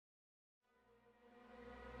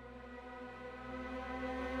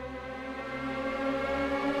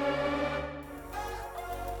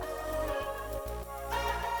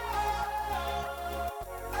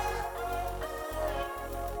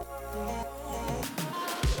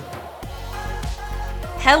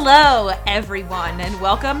Hello, everyone, and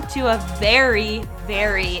welcome to a very,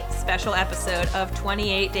 very special episode of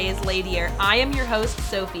 28 Days Later. I am your host,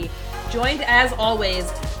 Sophie, joined as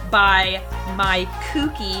always by my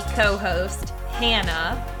kooky co-host,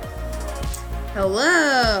 Hannah.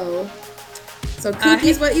 Hello. So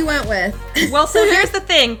kooky's what you went with. Well, so here's the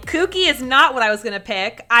thing. Kooky is not what I was going to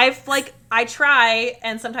pick. I try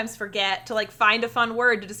and sometimes forget to find a fun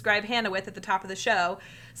word to describe Hannah with at the top of the show.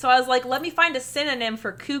 So I was like, let me find a synonym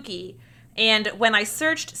for kooky. And when I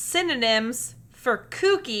searched synonyms for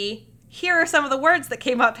kooky, here are some of the words that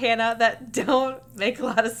came up, Hannah, that don't make a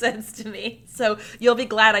lot of sense to me. So you'll be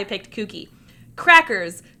glad I picked kooky.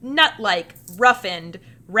 Crackers, nut-like, roughened,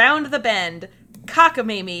 round the bend,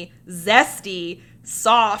 cockamamie, zesty,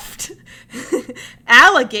 soft,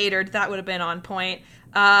 alligator, that would have been on point.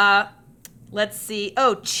 Let's see.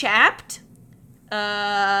 Oh, chapped.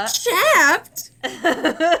 Chapped?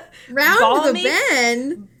 Round balmy, the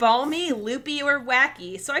bend. Balmy, loopy, or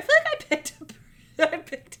wacky. So I feel like I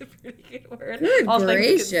picked a pretty good word. Good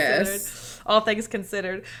gracious. All things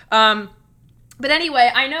considered. But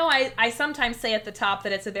anyway, I know I sometimes say at the top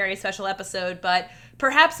that it's a very special episode, but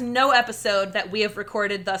perhaps no episode that we have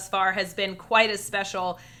recorded thus far has been quite as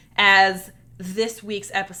special as this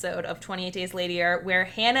week's episode of 28 Days Later, where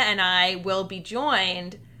Hannah and I will be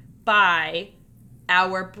joined by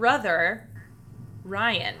our brother,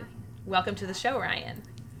 Ryan. Welcome to the show, Ryan.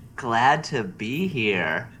 Glad to be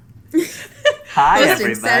here. Hi,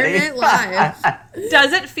 everybody. Saturday Night Live.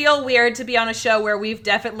 Does it feel weird to be on a show where we've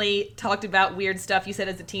definitely talked about weird stuff you said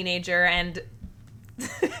as a teenager and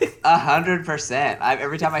 100%.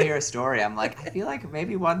 Every time I hear a story, I'm like, I feel like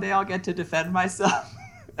maybe one day I'll get to defend myself.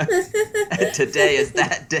 And today is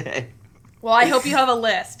that day. Well, I hope you have a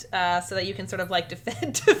list so that you can sort of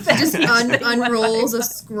defend. Just unrolls a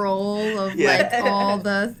scroll of all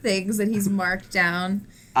the things that he's marked down.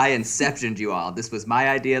 I inceptioned you all. This was my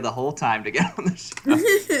idea the whole time to get on the show.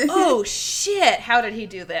 Oh, shit. How did he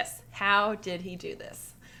do this?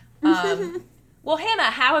 Well, Hannah,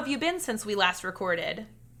 how have you been since we last recorded?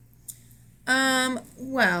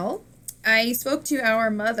 Well, I spoke to our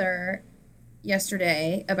mother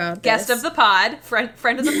yesterday about Guest this. of the pod,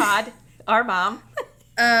 friend of the pod, our mom.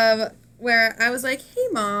 Where I was like, hey,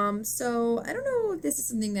 Mom, so I don't know if this is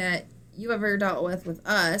something that you ever dealt with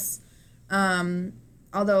us.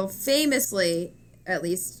 Although famously, at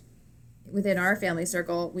least within our family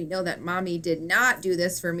circle, we know that Mommy did not do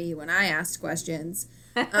this for me when I asked questions.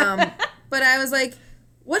 But I was like,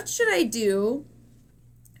 what should I do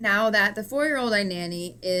now that the 4-year-old I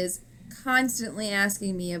nanny is constantly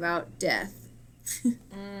asking me about death?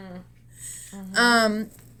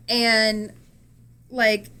 And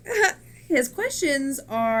his questions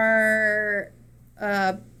are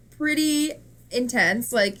pretty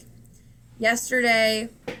intense. Yesterday,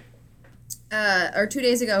 or 2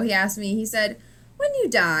 days ago, he asked me, he said, when you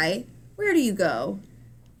die, where do you go?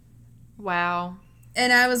 Wow.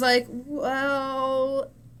 And I was like, well,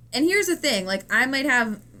 and here's the thing, I might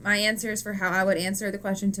have my answers for how I would answer the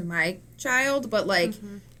question to my child, but,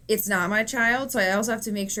 it's not my child, so I also have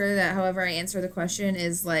to make sure that however I answer the question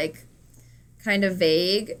is, kind of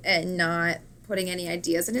vague and not putting any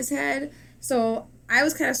ideas in his head. So I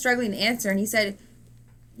was kind of struggling to answer, and he said,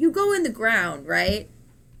 you go in the ground, right?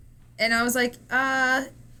 And I was like,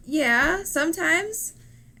 yeah, sometimes.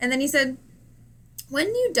 And then he said, when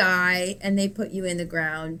you die and they put you in the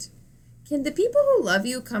ground, can the people who love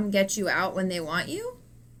you come get you out when they want you?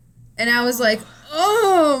 And I was like,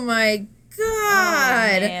 oh my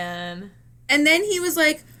God. Oh, man. And then he was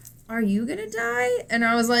like, are you gonna die? And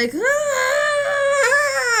I was like,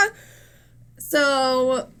 ah!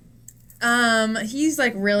 So, he's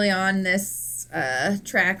really on this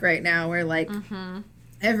track right now where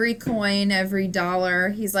every coin, every dollar,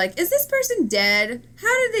 he's like, is this person dead?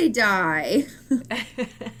 How did they die?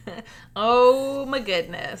 Oh my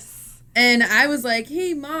goodness. And I was like,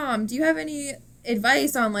 hey, Mom, do you have any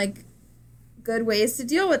advice on good ways to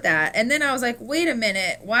deal with that? And then I was like, wait a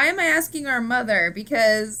minute, why am I asking our mother?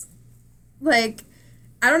 Because I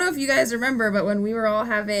don't know if you guys remember, but when we were all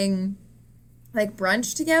having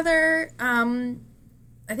brunch together,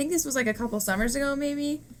 I think this was a couple summers ago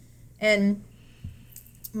maybe, and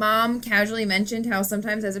Mom casually mentioned how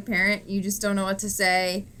sometimes as a parent you just don't know what to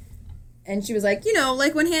say, and she was like,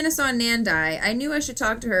 when Hannah saw Nan die, I knew I should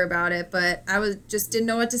talk to her about it, but I just didn't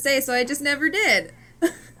know what to say, so I just never did.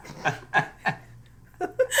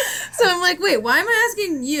 So I'm like, wait, why am I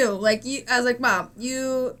asking you? I was like, Mom,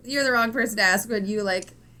 you're the wrong person to ask when you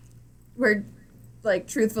were like,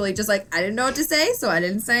 truthfully, just like, I didn't know what to say, so I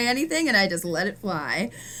didn't say anything, and I just let it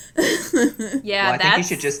fly. Yeah, well, I think you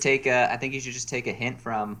should just take a hint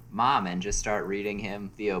from Mom and just start reading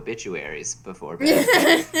him the obituaries before bed.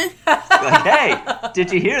 Like, hey,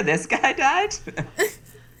 did you hear this guy died?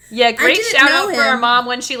 Yeah, great shout out know for our him. mom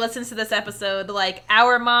when she listens to this episode. Like,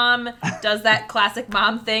 our mom does that classic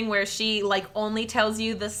mom thing where she, like, only tells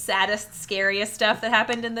you the saddest, scariest stuff that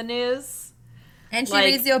happened in the news. And she Like-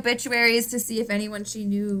 reads the obituaries to see if anyone she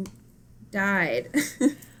knew died.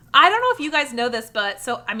 I don't know if you guys know this, but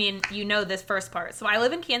you know this first part. So I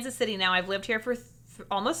live in Kansas City now. I've lived here for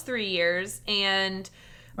almost 3 years, and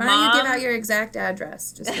Why don't you give out your exact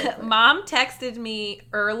address? Just real quick. Mom texted me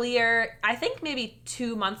earlier, I think maybe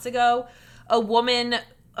 2 months ago. A woman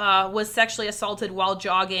was sexually assaulted while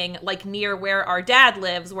jogging, like near where our dad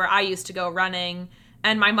lives, where I used to go running.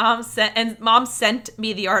 And mom sent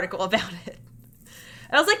me the article about it.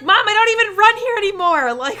 And I was like, Mom, I don't even run here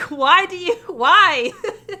anymore. Like, why?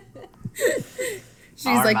 She's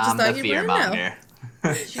Our like, mom, just thought the you'd fear want to know. monger.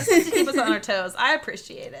 She's supposed to keep us on our toes. I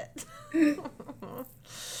appreciate it.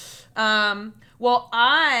 Well,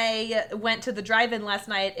 I went to the drive-in last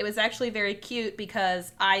night. It was actually very cute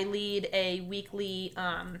because I lead a weekly,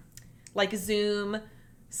 like, Zoom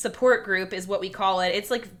support group is what we call it.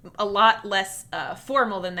 It's, like, a lot less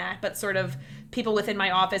formal than that, but sort of people within my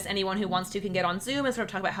office, anyone who wants to can get on Zoom and sort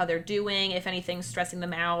of talk about how they're doing, if anything's stressing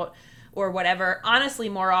them out or whatever. Honestly,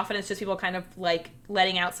 more often it's just people kind of, like,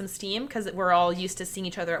 letting out some steam because we're all used to seeing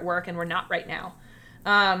each other at work and we're not right now.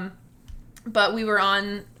 But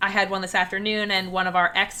I had one this afternoon, and one of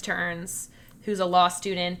our externs, who's a law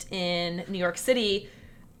student in New York City,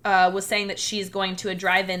 was saying that she's going to a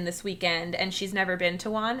drive-in this weekend, and she's never been to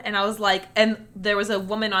one. And I was like, and there was a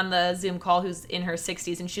woman on the Zoom call who's in her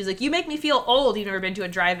 60s, and she's like, you make me feel old, you've never been to a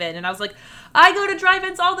drive-in. And I was like, I go to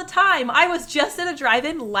drive-ins all the time. I was just at a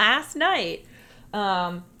drive-in last night.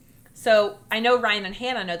 So I know Ryan and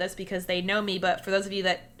Hannah know this because they know me, but for those of you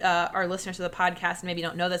that are listeners to the podcast and maybe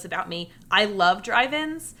don't know this about me, I love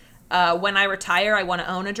drive-ins. When I retire, I want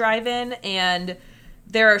to own a drive-in, and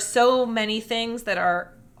there are so many things that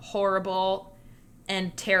are horrible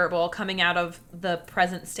and terrible coming out of the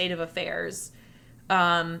present state of affairs.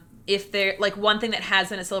 If they're like, one thing that has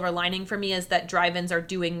been a silver lining for me is that drive-ins are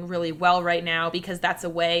doing really well right now, because that's a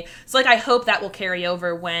way. So like, I hope that will carry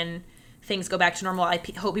over when things go back to normal. I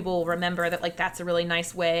hope people will remember that, like, that's a really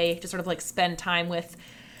nice way to sort of like spend time with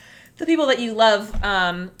the people that you love.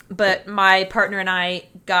 But my partner and I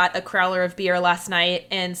got a crowler of beer last night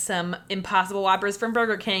and some Impossible Whoppers from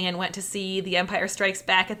Burger King and went to see The Empire Strikes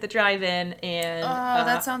Back at the drive-in. And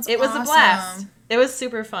that sounds it was awesome. a blast. It was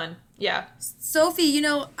super fun. Yeah. Sophie,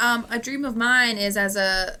 a dream of mine is, as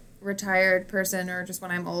a retired person or just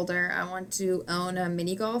when I'm older, I want to own a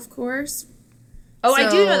mini golf course. Oh,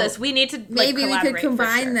 I do know So this. We need to like, maybe we could collaborate, for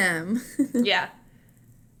combine sure. them. Yeah.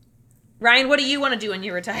 Ryan, what do you want to do when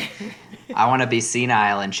you retire? I want to be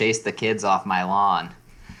senile and chase the kids off my lawn.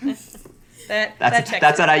 That That's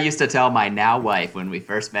checks what I used to tell my now wife when we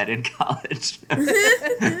first met in college.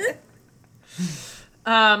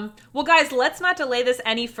 Well, guys, let's not delay this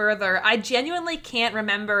any further. I genuinely can't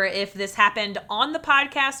remember if this happened on the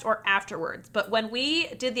podcast or afterwards, but when we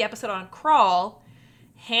did the episode on Crawl,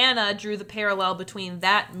 Hannah drew the parallel between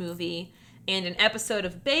that movie and an episode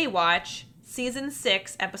of Baywatch, Season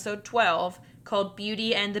 6, Episode 12, called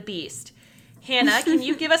Beauty and the Beast. Hannah, can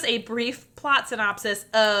you give us a brief plot synopsis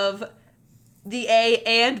of the A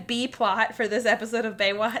and B plot for this episode of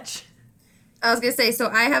Baywatch? I was gonna say, so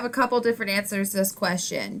I have a couple different answers to this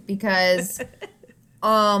question because,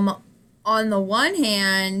 on the one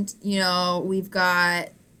hand, we've got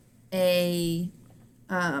an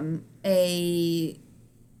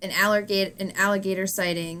alligator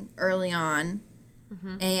sighting early on,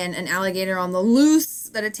 and an alligator on the loose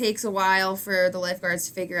that it takes a while for the lifeguards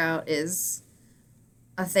to figure out is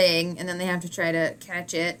a thing, and then they have to try to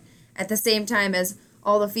catch it at the same time as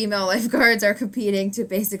all the female lifeguards are competing to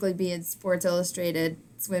basically be in Sports Illustrated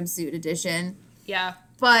swimsuit edition. Yeah.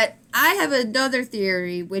 But I have another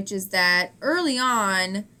theory, which is that early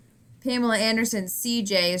on, Pamela Anderson's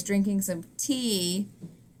CJ is drinking some tea,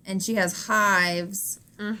 and she has hives.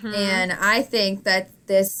 And I think that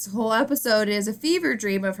this whole episode is a fever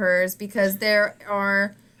dream of hers because there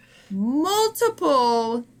are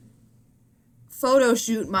multiple photo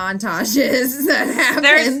shoot montages that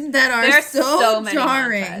happen that are so many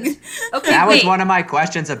jarring. montages. Okay, That was wait. one of my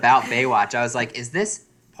questions about Baywatch. I was like, is this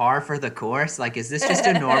par for the course? Like, is this just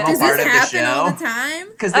a normal Does part this of the happen all show? the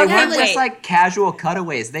time? Because they Okay, weren't wait. just like casual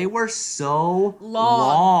cutaways. They were so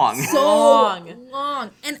long. So Long.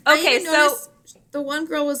 long. And Okay, I even so- noticed the one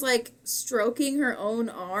girl was like stroking her own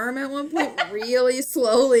arm at one point really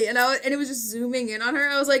slowly, and it was just zooming in on her.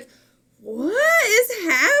 I was like, what is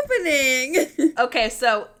happening? Okay,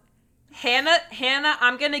 so Hannah,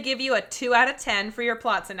 I'm going to give you a 2 out of 10 for your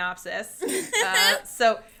plot synopsis.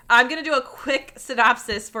 So I'm going to do a quick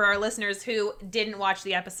synopsis for our listeners who didn't watch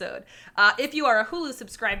the episode. If you are a Hulu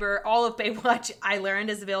subscriber, all of Baywatch, I learned,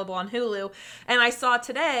 is available on Hulu. And I saw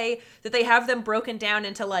today that they have them broken down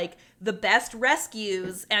into, like, the best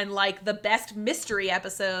rescues and, like, the best mystery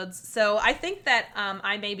episodes. So I think that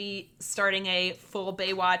I may be starting a full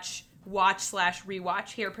Baywatch watch/rewatch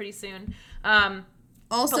here pretty soon.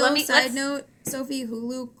 Also, side note, Sophie,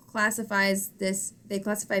 Hulu classifies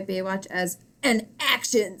Baywatch as an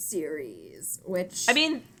action series, which... I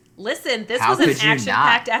mean, listen, this How was an could you not?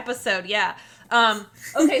 action-packed episode, yeah.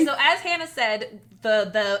 Okay, so as Hannah said,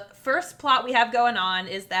 the first plot we have going on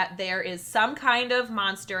is that there is some kind of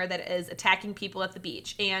monster that is attacking people at the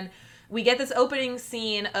beach, and we get this opening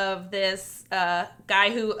scene of this guy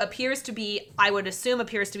who I would assume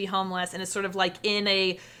appears to be homeless, and is sort of like in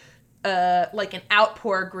a like an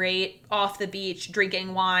outpour grate off the beach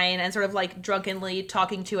drinking wine and sort of like drunkenly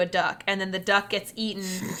talking to a duck, and then the duck gets eaten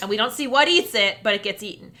and we don't see what eats it, but it gets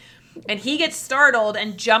eaten, and he gets startled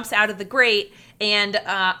and jumps out of the grate, and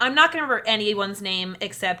I'm not gonna remember anyone's name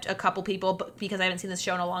except a couple people because I haven't seen this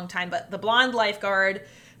show in a long time, but the blonde lifeguard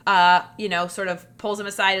sort of pulls him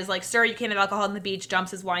aside, is like, sir, you can't have alcohol on the beach, dumps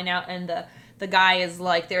his wine out, and the guy is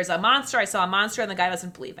like, there's a monster, I saw a monster, and the guy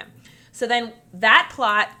doesn't believe him. So then that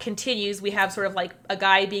plot continues. We have sort of like a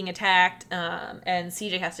guy being attacked, and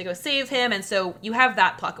CJ has to go save him. And so you have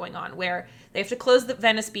that plot going on where they have to close the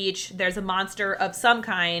Venice beach. There's a monster of some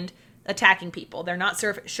kind attacking people. They're not sure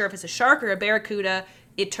if it's a shark or a barracuda.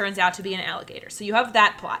 It turns out to be an alligator. So you have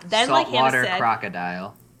that plot. Then, like Hannah said,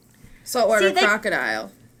 crocodile. Saltwater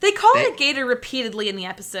crocodile. They call it a gator repeatedly in the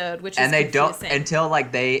episode, which is and they confusing. don't until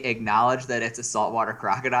like they acknowledge that it's a saltwater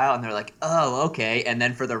crocodile, and they're like, "Oh, okay." And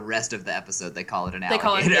then for the rest of the episode, they call it an alligator. They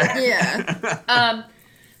call it a gator. Yeah.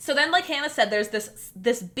 So then, like Hannah said, there's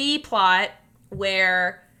this B plot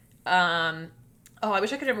where, I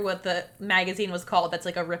wish I could remember what the magazine was called. That's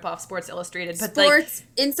like a ripoff Sports Illustrated. But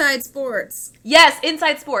Inside Sports. Yes,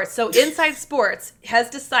 Inside Sports. So Inside Sports has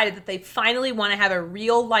decided that they finally want to have a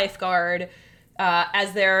real lifeguard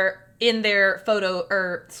as they're in their photo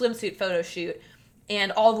or swimsuit photo shoot,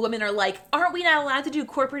 and all the women are like, aren't we not allowed to do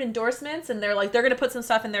corporate endorsements? And they're like, they're going to put some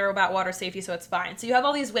stuff in there about water safety, so it's fine. So you have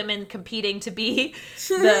all these women competing to be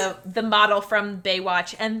the model from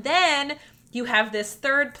Baywatch, and then you have this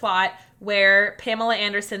third plot where Pamela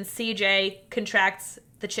Anderson's CJ contracts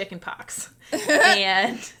the chicken pox.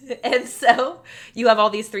 and so you have all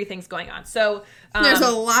these three things going on. So there's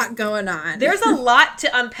a lot going on. There's a lot to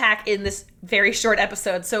unpack in this very short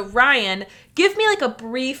episode. So Ryan, give me like a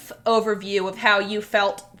brief overview of how you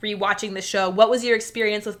felt rewatching the show. What was your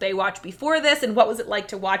experience with Baywatch before this, and what was it like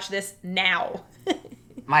to watch this now?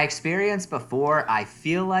 My experience before, I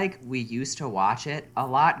feel like we used to watch it a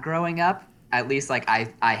lot growing up. At least, like, I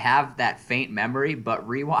have that faint memory, but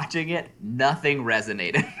rewatching it, nothing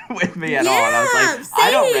resonated with me at all. And I was like, same.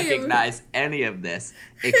 I don't recognize any of this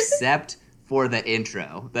except for the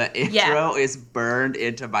intro. The intro is burned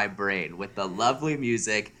into my brain with the lovely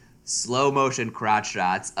music, slow motion crotch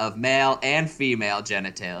shots of male and female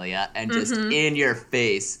genitalia, and just in your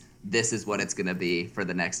face, this is what it's going to be for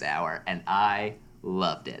the next hour. And I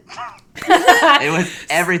loved it. It was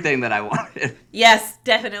everything that I wanted. Yes,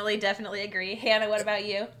 definitely agree. Hannah, what about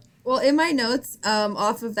you? Well, in my notes,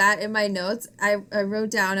 off of that, I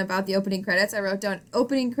wrote down about the opening credits. I wrote down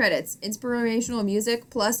opening credits, inspirational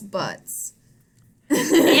music plus butts.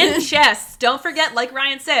 And chests. Don't forget, like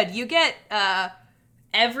Ryan said, you get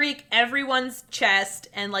everyone's chest,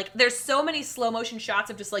 and like there's so many slow motion shots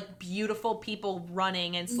of just like beautiful people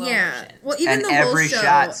running in slow motion. Well, even and the whole every show,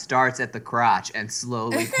 shot starts at the crotch and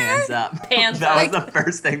slowly pans up. That was the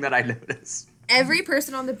first thing that I noticed. Every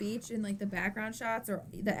person on the beach in like the background shots or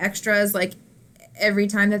the extras, like every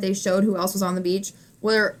time that they showed who else was on the beach,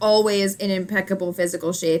 were always in impeccable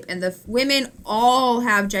physical shape, and the women all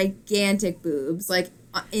have gigantic boobs, like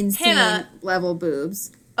insane level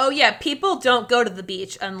boobs. Oh yeah, people don't go to the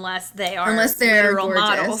beach unless they're literal gorgeous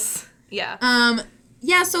models. Yeah.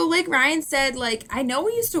 Yeah, so like Ryan said, like I know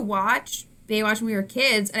we used to watch Baywatch when we were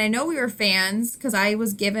kids, and I know we were fans because I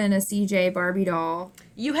was given a CJ Barbie doll.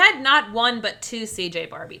 You had not one but two CJ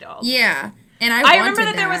Barbie dolls. Yeah. And I remember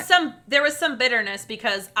that there was some bitterness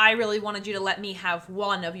because I really wanted you to let me have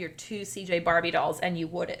one of your two CJ Barbie dolls, and you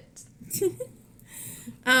wouldn't.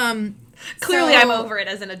 Clearly, I'm over it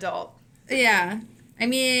as an adult. Yeah. I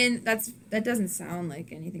mean, that doesn't sound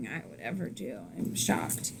like anything I would ever do. I'm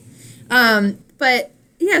shocked. But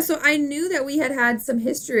yeah, so I knew that we had some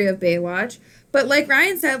history of Baywatch, but like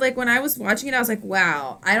Ryan said, like when I was watching it, I was like,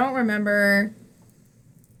 wow, I don't remember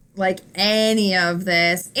like any of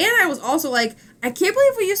this. And I was also like, I can't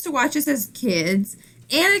believe we used to watch this as kids,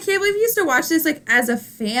 and I can't believe we used to watch this like as a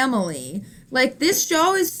family. Like this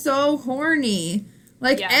show is so horny.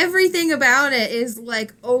 Like, everything about it is,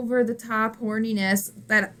 like, over-the-top horniness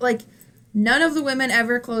that, like, none of the women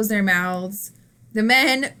ever close their mouths. The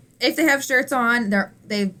men, if they have shirts on,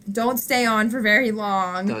 they don't stay on for very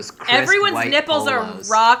long. Those crisp Everyone's nipples polos.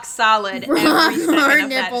 are rock solid. Rock hard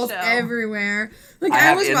nipples that show. Everywhere. Like, I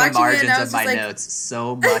have was in watching the margins it and I was of my just like, notes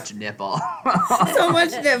so much nipple. so much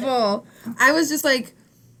nipple. I was just like,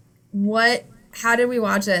 what? How did we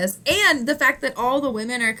watch this? And the fact that all the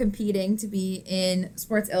women are competing to be in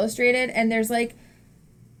Sports Illustrated, and there's like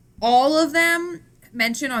all of them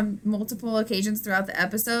mention on multiple occasions throughout the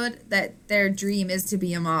episode that their dream is to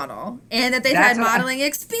be a model and that they've had modeling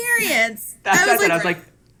experience. I was like,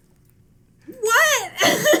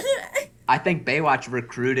 what? I think Baywatch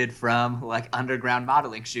recruited from like underground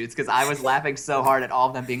modeling shoots because I was laughing so hard at all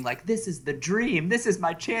of them being like, this is the dream. This is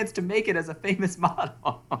my chance to make it as a famous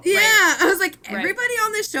model. Yeah. I was like, everybody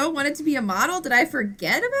on this show wanted to be a model. Did I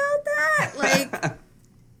forget about that? Like,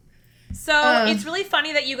 so it's really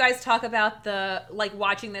funny that you guys talk about the, like,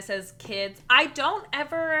 watching this as kids. I don't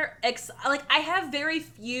ever, I have very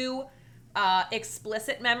few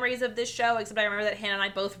explicit memories of this show, except I remember that Hannah and I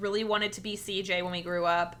both really wanted to be CJ when we grew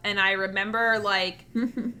up, and I remember like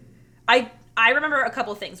I remember a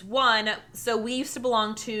couple of things. One, so we used to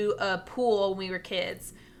belong to a pool when we were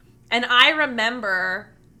kids, and I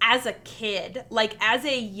remember as a kid, like as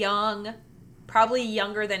a young, probably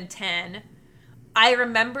younger than 10, I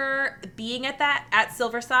remember being at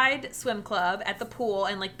Silverside Swim Club at the pool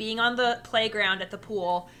and like being on the playground at the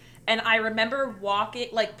pool. And I remember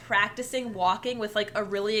practicing walking with, like, a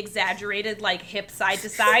really exaggerated, like, hip side to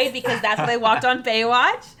side because that's how they walked on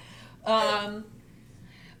Baywatch.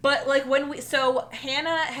 But, like, so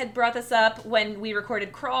Hannah had brought this up when we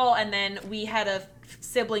recorded Crawl, and then we had a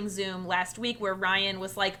sibling Zoom last week where Ryan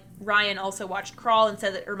was like, Ryan also watched Crawl and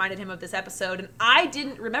said that it reminded him of this episode. And I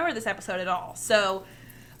didn't remember this episode at all. So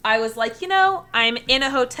I was like, I'm in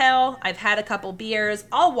a hotel. I've had a couple beers.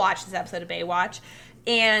 I'll watch this episode of Baywatch.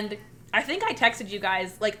 And I think I texted you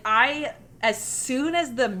guys, like, as soon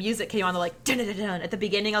as the music came on, the like, dun-dun-dun-dun at the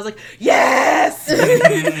beginning, I was like,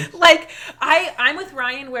 yes! Like, I'm with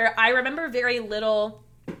Ryan where I remember very little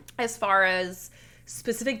as far as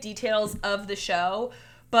specific details of the show,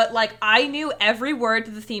 but, like, I knew every word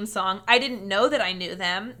to the theme song. I didn't know that I knew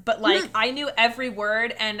them, but, like, I knew every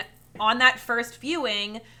word, and on that first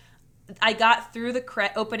viewing, I got through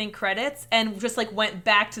the opening credits and just like went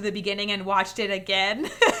back to the beginning and watched it again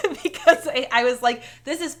because I was like,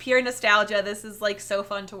 this is pure nostalgia. This is like so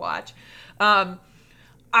fun to watch. I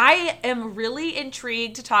am really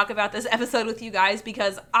intrigued to talk about this episode with you guys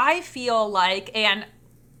because I feel like, and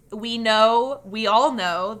we all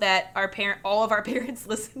know that all of our parents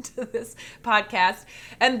listen to this podcast,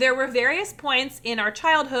 and there were various points in our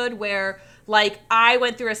childhood where, like, I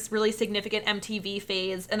went through a really significant MTV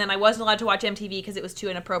phase, and then I wasn't allowed to watch MTV because it was too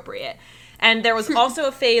inappropriate. And there was also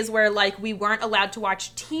a phase where, like, we weren't allowed to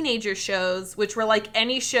watch teenager shows, which were, like,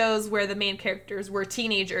 any shows where the main characters were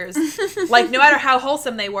teenagers. Like, no matter how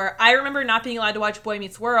wholesome they were. I remember not being allowed to watch Boy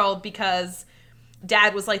Meets World because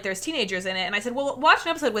Dad was like, there's teenagers in it. And I said, well, watch an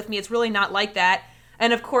episode with me. It's really not like that.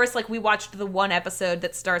 And, of course, like, we watched the one episode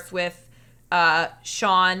that starts with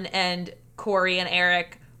Sean and Corey and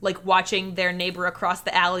Eric, like, watching their neighbor across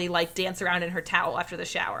the alley, like, dance around in her towel after the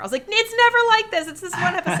shower. I was like, it's never like this. It's this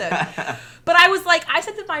one episode. But I was like, I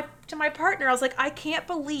said to my partner, I was like, I can't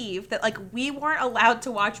believe that, like, we weren't allowed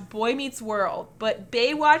to watch Boy Meets World, but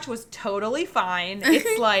Baywatch was totally fine.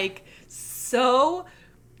 It's, like, so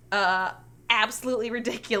absolutely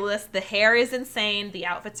ridiculous. The hair is insane. The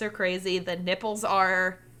outfits are crazy. The nipples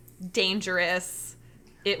are dangerous.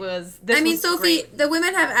 Sophie, great. The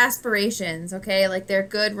women have aspirations, okay? Like, they're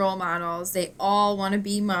good role models. They all want to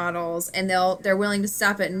be models, and they're willing to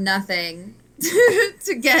stop at nothing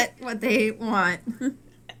to get what they want.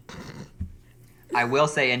 I will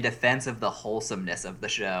say, in defense of the wholesomeness of the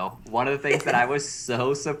show, one of the things that I was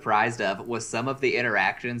so surprised of was some of the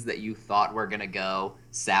interactions that you thought were going to go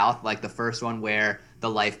south, like the first one where the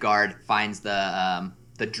lifeguard finds the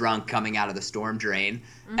drunk coming out of the storm drain,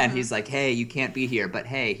 and he's like, hey, you can't be here, but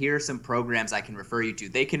hey, here are some programs I can refer you to.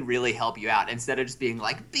 They can really help you out. Instead of just being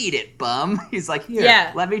like, beat it, bum. He's like,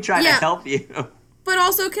 here, let me try to help you. But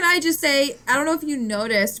also, can I just say, I don't know if you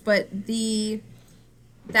noticed, but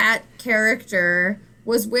that character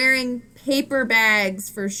was wearing paper bags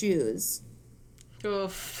for shoes.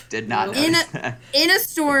 Oof. Did not in notice that. a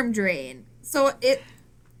storm drain. So it.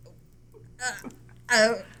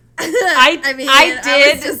 I mean, I I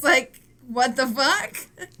did. was just like, what the fuck?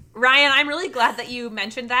 Ryan, I'm really glad that you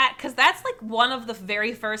mentioned that, because that's like one of the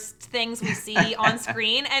very first things we see on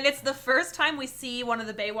screen, and it's the first time we see one of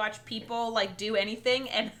the Baywatch people like do anything.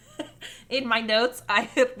 And in my notes, I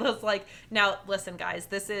was like, now listen, guys,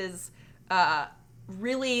 this is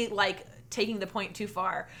really like taking the point too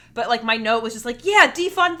far. But like my note was just like, yeah,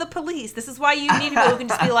 defund the police. This is why you need people who can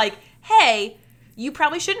just be like, hey, you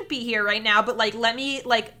probably shouldn't be here right now, but like let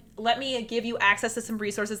me give you access to some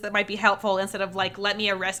resources that might be helpful, instead of like, let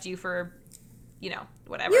me arrest you for,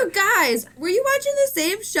 whatever. You guys, were you watching the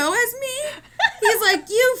same show as me? He's like,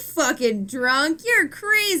 you fucking drunk. You're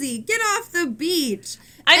crazy. Get off the beach.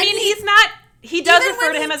 I mean, he's not, he does even refer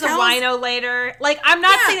when to him he as a tells- wino later. Like, I'm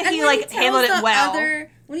not saying that and he when like tells handled it the well.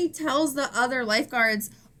 when he tells the other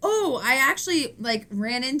lifeguards, oh, I actually like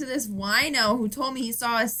ran into this wino who told me he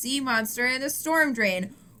saw a sea monster in a storm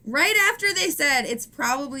drain. Right after they said it's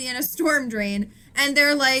probably in a storm drain, and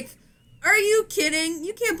they're like, are you kidding?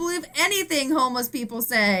 You can't believe anything homeless people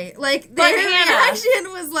say. Like, their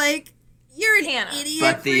reaction was like, you're an idiot.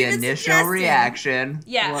 But the initial suggesting. reaction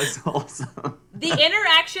Yes. was wholesome. The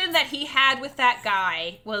interaction that he had with that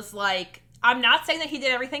guy was like, I'm not saying that he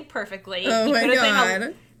did everything perfectly. Oh he my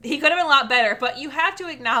God. He could have been a lot better, but you have to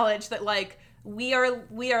acknowledge that like we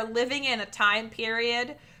are living in a time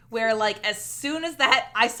period where like as soon as that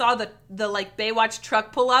I saw the like Baywatch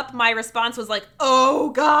truck pull up, my response was like, oh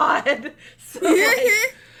God. So,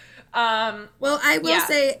 like, well, I will yeah.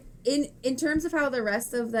 say in terms of how the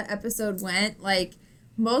rest of the episode went, like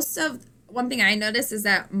one thing I noticed is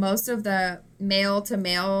that most of the male to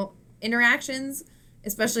male interactions,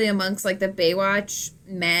 especially amongst like the Baywatch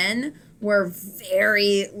men, were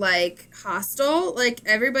very like hostile. Like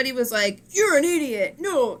everybody was like, you're an idiot.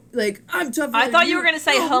 No, like I'm tougher I than thought you were gonna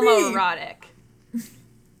say No, homoerotic.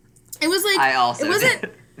 It was like I also it wasn't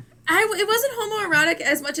did. it wasn't homoerotic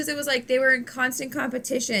as much as it was like they were in constant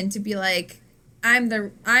competition to be like, I'm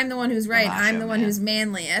the one who's right. Macho I'm the one man. who's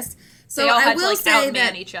manliest. So They all I had will to like say outman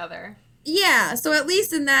that each other. yeah. So at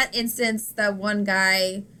least in that instance, that one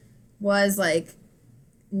guy was like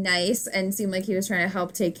nice and seemed like he was trying to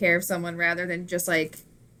help take care of someone rather than just like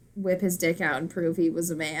whip his dick out and prove he was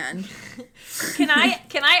a man. Can I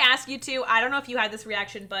ask you two? I don't know if you had this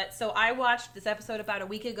reaction, but so I watched this episode about a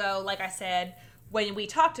week ago, like I said, when we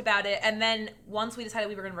talked about it, and then once we decided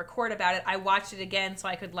we were going to record about it, I watched it again so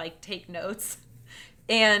I could like take notes.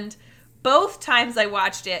 And both times I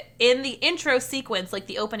watched it, in the intro sequence, like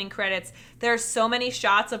the opening credits, there are so many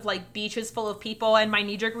shots of like beaches full of people, and my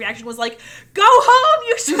knee-jerk reaction was like, go home,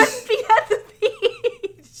 you shouldn't be at the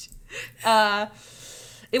beach.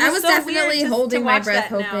 It I was so definitely weird to holding my watch breath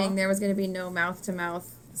that now. hoping there was going to be no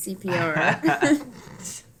mouth-to-mouth CPR.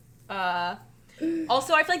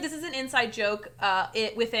 Also, I feel like this is an inside joke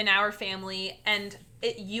within our family, and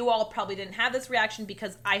you all probably didn't have this reaction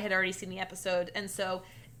because I had already seen the episode. And so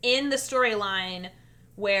in the storyline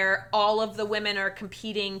where all of the women are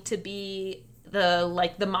competing to be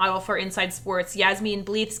the model for Inside Sports, Yasmin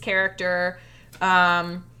Bleeth's character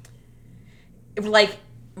like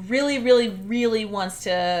really, really, really wants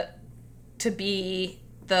to be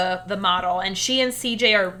the model, and she and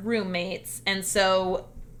CJ are roommates. And so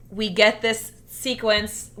we get this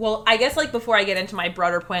sequence. Well, I guess like before I get into my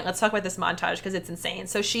broader point, let's talk about this montage because it's insane.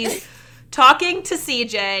 So she's talking to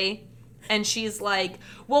CJ and she's like,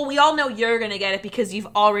 well, we all know you're gonna get it because you've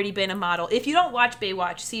already been a model. If you don't watch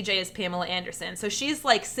Baywatch, CJ is Pamela Anderson. So she's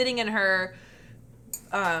like sitting in her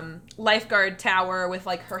lifeguard tower with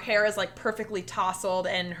like her hair is like perfectly tousled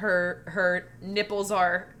and her nipples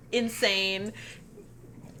are insane,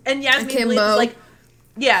 and Yasmin Bleeth is like,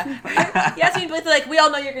 yeah, Yasmin Bleeth is like, we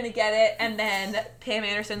all know you're gonna get it. And then Pam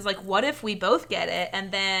Anderson's like, what if we both get it?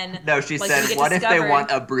 And then No, she like, said, what if they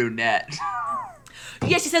want a brunette?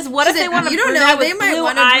 Yeah, she says, what if they want a you don't brunette know, they with might blue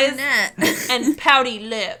want a eyes brunette. and pouty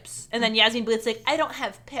lips? And then Yasmin Bleeth's like, I don't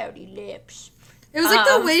have pouty lips. It was like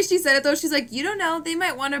the way she said it though. She's like, you don't know, they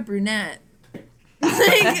might want a brunette.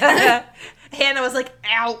 Like, Hannah was like,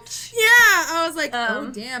 ouch. yeah, I was like,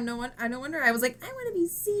 oh damn, no wonder. I was like, I want to be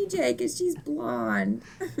CJ because she's blonde.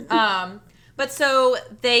 But so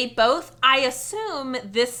they both, I assume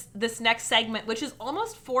this next segment, which is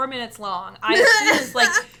almost 4 minutes long, I assume is like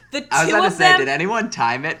the two of them. I was about to say, did anyone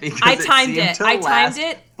time it? Because I timed it. it. To I timed last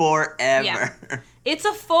it. Forever. Yeah. It's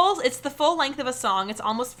the full length of a song. It's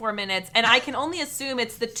almost 4 minutes, and I can only assume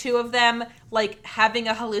it's the two of them like having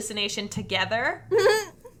a hallucination together.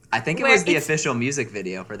 I think it where was the official music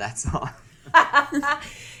video for that song.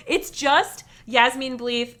 It's just Yasmine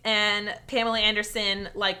Bleeth and Pamela Anderson,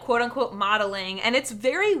 like, quote-unquote modeling. And it's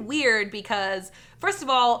very weird because, first of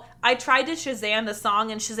all, I tried to Shazam the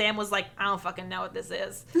song, and Shazam was like, I don't fucking know what this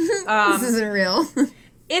is. This isn't real.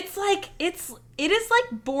 It's like, it is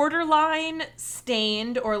like borderline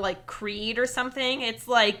Stained or like Creed or something. It's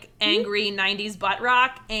like angry 90s butt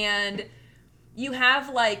rock. And you have,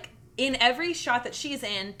 like, in every shot that she's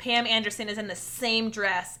in, Pam Anderson is in the same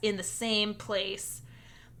dress, in the same place.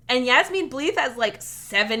 And Yasmine Bleeth has, like,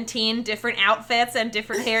 17 different outfits and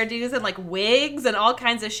different hairdos and, like, wigs and all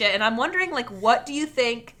kinds of shit. And I'm wondering, like, why do you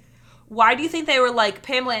think they were like,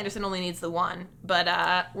 Pamela Anderson only needs the one,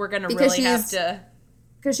 but we're going to really have to...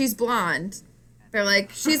 Because she's blonde. They're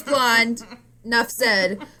like, she's blonde, enough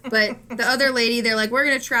said. But the other lady, they're like, we're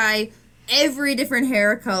going to try every different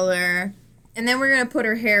hair color, and then we're going to put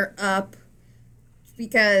her hair up,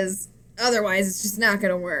 because otherwise it's just not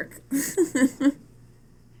going to work.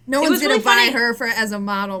 No one's going to buy her as a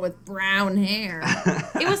model with brown hair.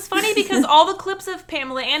 It was funny because all the clips of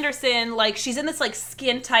Pamela Anderson, like, she's in this, like,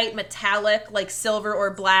 skin-tight, metallic, like, silver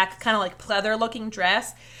or black, kind of, like, pleather-looking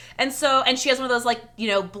dress. And she has one of those, like, you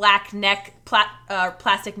know, black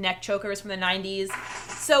plastic neck chokers from the 90s.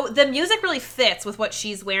 So the music really fits with what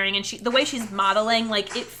she's wearing, and the way she's modeling, like,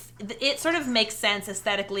 it sort of makes sense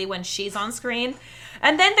aesthetically when she's on screen.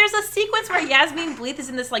 And then there's a sequence where Yasmine Bleeth is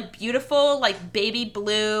in this, like, beautiful, like, baby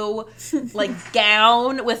blue, like,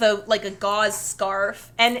 gown with a gauze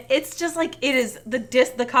scarf. And it's just, like, it is,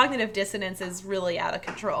 the cognitive dissonance is really out of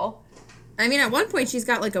control. I mean, at one point she's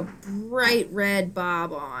got, like, a bright red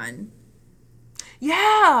bob on.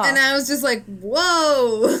 Yeah. And I was just like,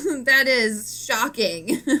 whoa, that is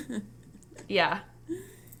shocking. Yeah.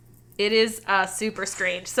 It is super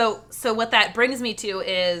strange. So what that brings me to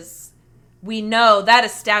is, we know that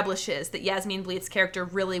establishes that Yasmine Bleeth's character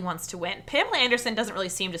really wants to win. Pamela Anderson doesn't really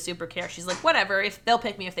seem to super care. She's like, whatever, if they'll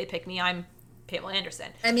pick me, if they pick me, I'm Pamela Anderson.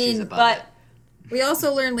 I mean, but we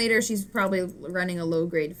also learn later she's probably running a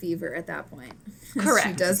low-grade fever at that point. Correct.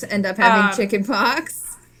 She does end up having chicken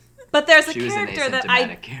pox. But there's a she character was an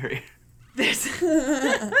that carrier. There's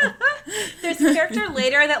a character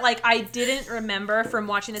later that, like, I didn't remember from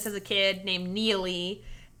watching this as a kid named Neely,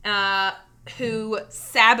 who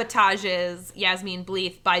sabotages Yasmine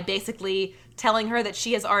Bleeth by basically telling her that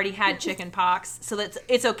she has already had chicken pox, so that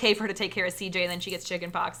it's okay for her to take care of CJ, and then she gets chicken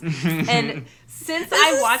pox. And since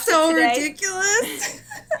I watched it today, ridiculous.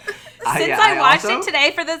 I watched it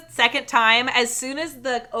today for the second time, as soon as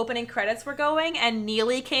the opening credits were going and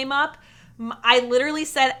Neely came up, I literally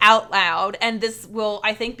said out loud, and this will,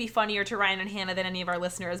 I think, be funnier to Ryan and Hannah than any of our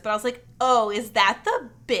listeners, but I was like, oh, is that the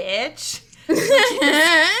bitch?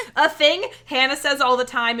 A thing Hannah says all the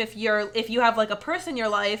time. If you have, like, a person in your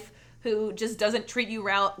life who just doesn't treat you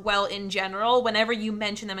well in general, whenever you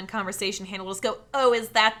mention them in conversation, Hannah will just go, oh, is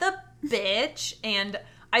that the bitch? And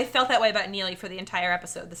I felt that way about Neely for the entire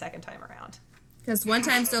episode the second time around. Because one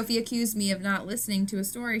time Sophie accused me of not listening to a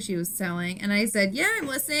story she was telling, and I said, yeah, I'm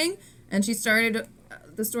listening. And she started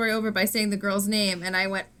the story over by saying the girl's name, and I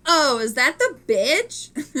went, oh, is that the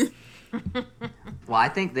bitch? Well, I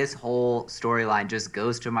think this whole storyline just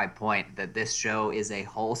goes to my point that this show is a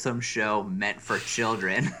wholesome show meant for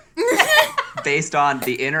children based on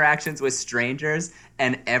the interactions with strangers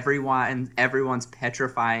and everyone's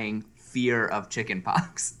petrifying fear of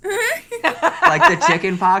chickenpox. Like, the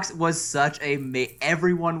chickenpox was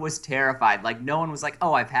everyone was terrified. Like, no one was like,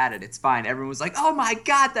 oh, I've had it, it's fine. Everyone was like, oh my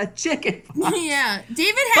God, the chickenpox. Yeah.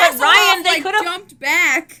 David Hasselhoff, jumped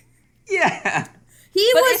back. Yeah.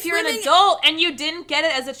 If you're an adult and you didn't get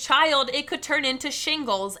it as a child, it could turn into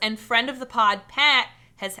shingles. And friend of the pod, Pat,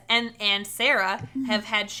 and Sarah have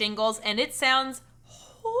had shingles, and it sounds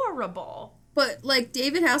horrible. But, like,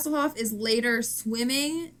 David Hasselhoff is later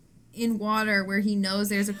swimming in water where he knows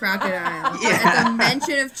there's a crocodile. Yeah. At the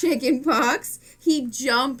mention of chicken pox, he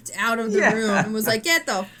jumped out of the room and was like, get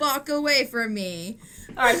the fuck away from me.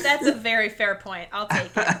 All right, that's a very fair point. I'll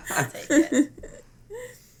take it.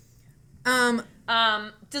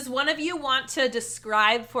 Does one of you want to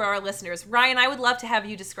describe for our listeners? Ryan, I would love to have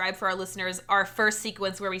you describe for our listeners our first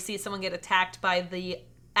sequence where we see someone get attacked by the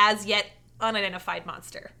as yet unidentified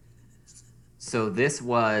monster. So this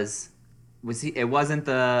it wasn't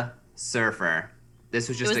the surfer. This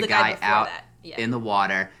was just a guy out in the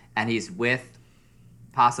water, and he's with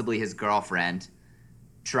possibly his girlfriend,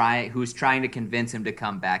 who's trying to convince him to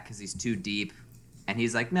come back because he's too deep. And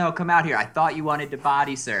he's like, no, come out here. I thought you wanted to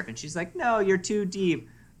body surf. And she's like, no, you're too deep.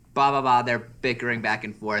 Blah, blah, blah. They're bickering back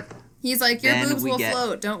and forth. He's like, your boobs will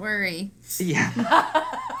float. Don't worry. Yeah.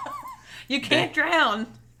 You can't drown.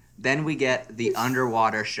 Then we get the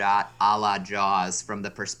underwater shot a la Jaws from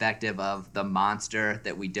the perspective of the monster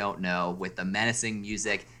that we don't know, with the menacing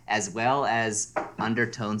music as well as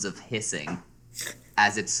undertones of hissing.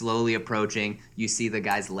 As it's slowly approaching, you see the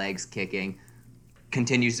guy's legs kicking,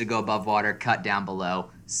 continues to go above water, cut down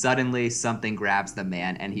below. Suddenly, something grabs the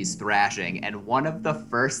man, and he's thrashing. And one of the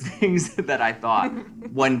first things that I thought,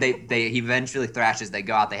 when he eventually thrashes, they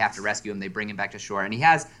go out, they have to rescue him, they bring him back to shore, and he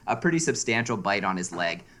has a pretty substantial bite on his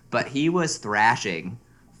leg. But he was thrashing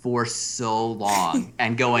for so long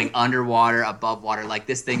and going underwater, above water. Like,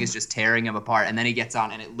 this thing is just tearing him apart. And then he gets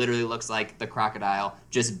on, and it literally looks like the crocodile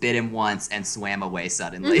just bit him once and swam away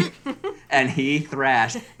suddenly. And he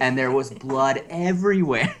thrashed, and there was blood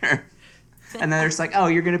everywhere. And then they're just like, oh,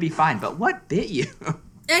 you're going to be fine. But what bit you?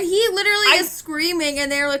 And he literally is screaming,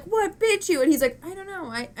 and they're like, what bit you? And he's like, I don't know.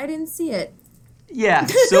 I didn't see it. Yeah,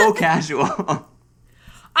 so casual.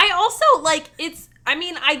 I also,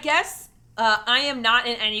 I guess I am not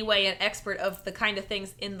in any way an expert of the kind of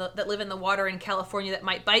things that live in the water in California that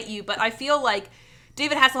might bite you, but I feel like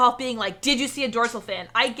David Hasselhoff being like, did you see a dorsal fin?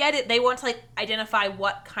 I get it. They want to, identify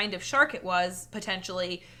what kind of shark it was,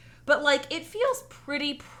 potentially. But, it feels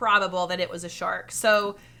pretty probable that it was a shark.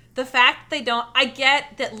 So the fact they don't... I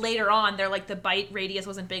get that later on, they're the bite radius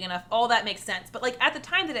wasn't big enough. All that makes sense. But, at the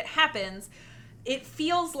time that it happens, it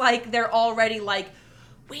feels like they're already,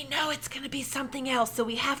 we know it's going to be something else, so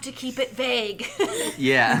we have to keep it vague.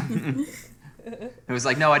 Yeah. It was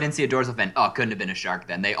like, no, I didn't see a dorsal fin. Oh, it couldn't have been a shark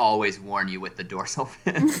then. They always warn you with the dorsal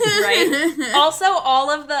fin. Right? Also,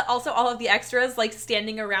 all of the extras,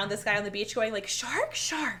 standing around this guy on the beach going, shark,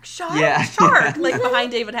 shark, shark, yeah. shark,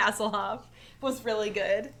 behind David Hasselhoff was really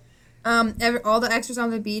good. All the extras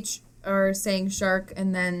on the beach are saying shark,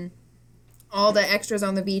 and then all the extras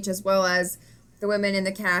on the beach, as well as the women in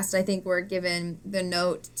the cast, I think, were given the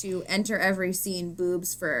note to enter every scene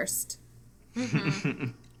boobs first.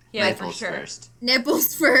 Mm-hmm. Yeah, Nipples for sure. first.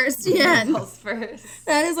 Nipples first, yeah. Nipples first.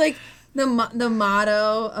 That is the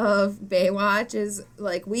motto of Baywatch is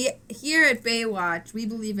we here at Baywatch, we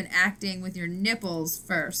believe in acting with your nipples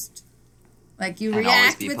first. You and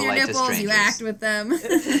react with your nipples, you act with them.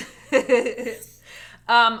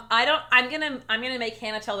 I'm gonna make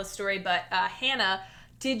Hannah tell the story, but Hannah,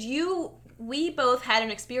 we both had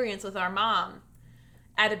an experience with our mom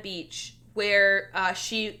at a beach where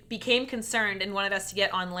she became concerned and wanted us to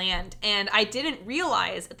get on land. And I didn't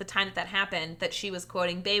realize at the time that happened that she was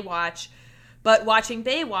quoting Baywatch. But watching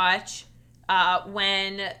Baywatch,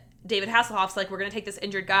 when David Hasselhoff's we're going to take this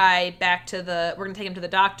injured guy we're going to take him to the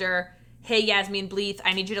doctor. Hey, Yasmin Bleeth,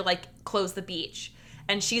 I need you to, close the beach.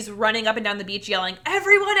 And she's running up and down the beach yelling,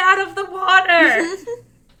 everyone out of the water!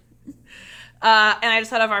 And I just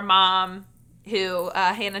thought of our mom, who,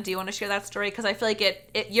 Hannah, do you want to share that story? Because I feel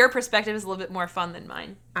like your perspective is a little bit more fun than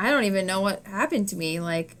mine. I don't even know what happened to me.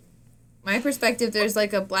 My perspective, there's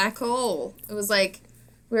a black hole. It was we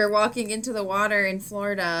were walking into the water in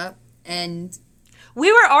Florida, and... We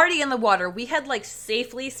were already in the water. We had,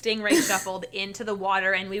 safely stingray shuffled into the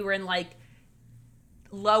water, and we were in,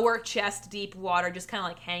 lower chest deep water, just kind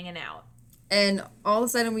of, hanging out. And all of a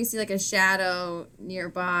sudden, we see, a shadow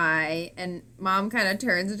nearby, and Mom kind of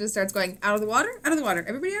turns and just starts going, out of the water, out of the water,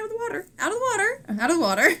 everybody out of the water, out of the water, out of the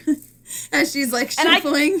water, as she's,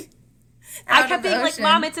 shuffling. I kept being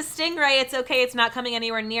Mom, it's a stingray. It's okay. It's not coming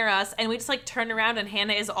anywhere near us. And we just turn around and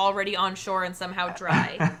Hannah is already on shore and somehow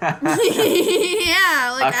dry.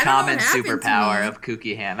 Yeah, a common superpower of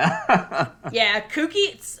Kooky Hannah. Yeah,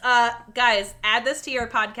 Kooky. Guys, add this to your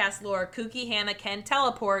podcast lore. Kooky Hannah can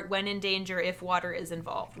teleport when in danger if water is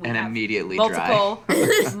involved. And immediately dry.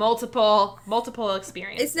 multiple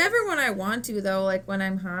experiences. It's never when I want to, though. When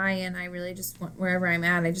I'm high and I really just want, wherever I'm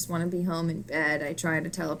at, I just want to be home in bed. I try to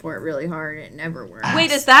teleport really hard. It never works.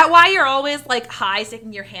 Wait, is that why you're always high,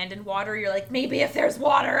 sticking your hand in water? You're maybe if there's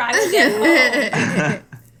water, I will get home.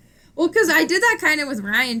 Well, because I did that kind of with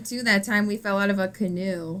Ryan too. That time we fell out of a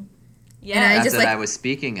canoe. Yeah, that's what I was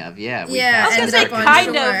speaking of. Yeah, I was gonna say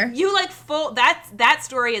kind of. You full. That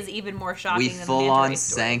story is even more shocking. We than full on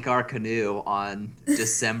story. sank our canoe on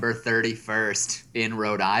December 31st in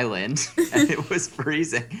Rhode Island, and it was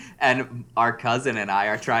freezing. And our cousin and I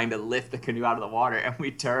are trying to lift the canoe out of the water, and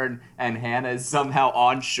we turn, and Hannah is somehow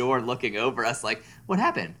on shore looking over us, "What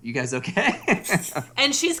happened? You guys okay?"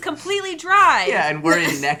 And she's completely dry. Yeah, and we're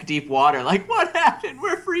in neck deep water. What happened?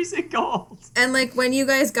 We're freezing cold. And when you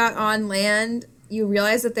guys got on land, you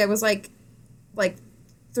realized that there was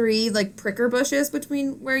 3 pricker bushes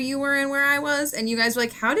between where you were and where I was, and you guys were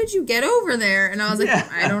how did you get over there? And I was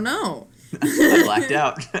I don't know. I blacked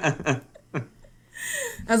out. I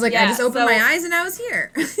was I just opened my eyes and I was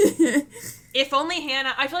here. If only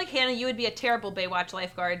Hannah, I feel like Hannah, you would be a terrible Baywatch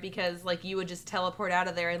lifeguard because like you would just teleport out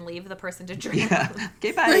of there and leave the person to drown. Yeah.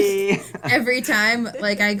 Okay, bye. Every time,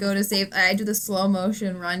 like, I go to save, I do the slow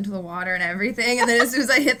motion run to the water and everything, and then as soon as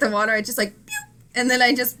I hit the water, I just, like, pew, and then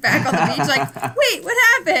I just back on the beach, like, wait, what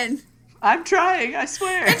happened? I'm trying, I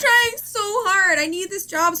swear. I'm trying so hard. I need this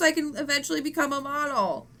job so I can eventually become a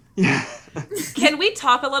model. Yeah. Can we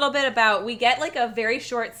talk a little bit about, we get like a very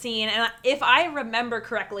short scene, and if I remember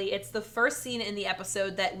correctly, it's the first scene in the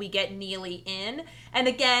episode that we get Neely in. And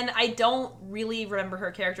again, I don't really remember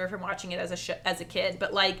her character from watching it as a kid,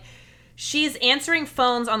 but like she's answering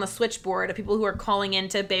phones on the switchboard of people who are calling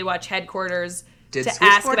into Baywatch headquarters Did to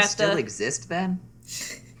switchboards ask about still exist then?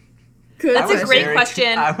 That's a great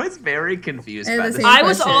question. I was very confused I by had the this. same I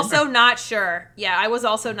was question. also not sure. Yeah, I was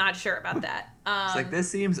also not sure about that. It's like, this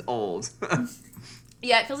seems old.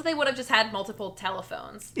 Yeah, it feels like they would have just had multiple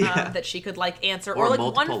telephones Yeah. that she could like answer, Or or like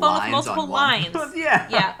one multiple phone with lines multiple on one. lines.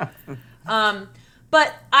 Yeah. Yeah.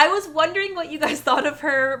 But I was wondering what you guys thought of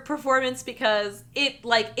her performance because it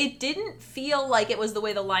didn't feel like it was the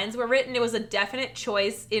way the lines were written. It was a definite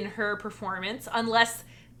choice in her performance, unless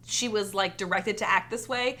she was like directed to act this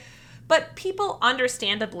way. But people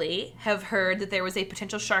understandably have heard that there was a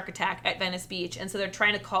potential shark attack at Venice Beach, and so they're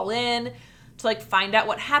trying to call in to like find out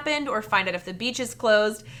what happened or find out if the beach is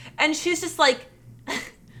closed. And she's just like,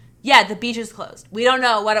 yeah, the beach is closed. We don't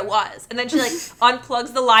know what it was. And then she like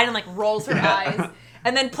unplugs the line and like rolls her eyes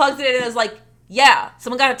and then plugs it in and is like, yeah,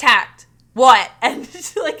 someone got attacked. What? And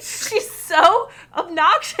she's so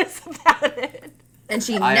obnoxious about it. And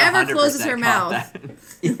she I never 100% closes her caught mouth. that.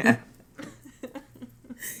 Yeah.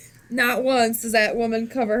 Not once does that woman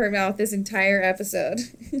cover her mouth this entire episode.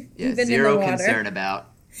 Yeah, Even zero in the water. concern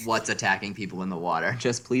about what's attacking people in the water.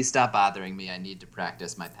 Just please stop bothering me. I need to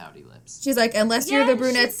practice my pouty lips. She's like, unless you're Yeah, the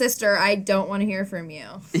brunette's sister, I don't want to hear from you.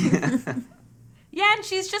 Yeah, and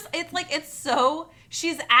she's just,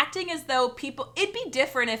 she's acting as though it'd be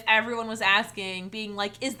different if everyone was asking, being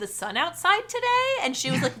like, is the sun outside today? And she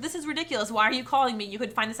was like, this is ridiculous. Why are you calling me? You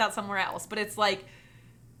could find this out somewhere else. But it's like,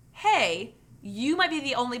 hey, you might be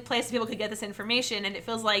the only place people could get this information, and it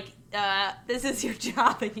feels like this is your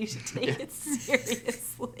job and you should take it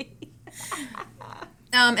seriously.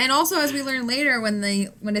 And also, as we learn later,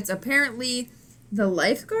 when it's apparently the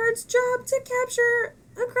lifeguard's job to capture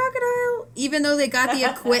a crocodile, even though they got the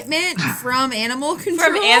equipment from animal control.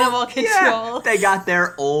 From animal control. Yeah, they got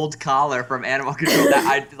their old collar from animal control.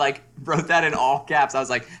 That I wrote that in all caps. I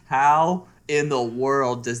was like, how in the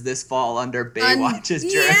world does this fall under Baywatch's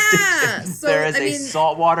jurisdiction? Yeah, so, there is a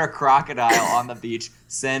saltwater crocodile on the beach.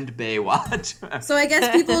 Send Baywatch. So I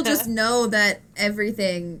guess people just know that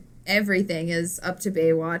everything is up to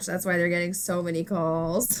Baywatch. That's why they're getting so many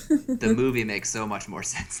calls. The movie makes so much more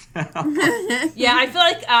sense now. Yeah, I feel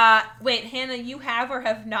like, wait, Hannah, you have or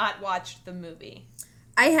have not watched the movie?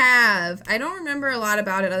 I have. I don't remember a lot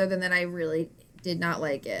about it other than that I really did not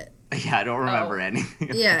like it. Yeah, I don't remember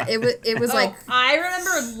anything. Yeah, it was like... I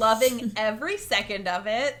remember loving every second of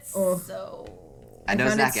it, so... I know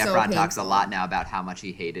found Zac it so Efron talks a painful. lot now about how much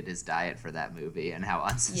he hated his diet for that movie and how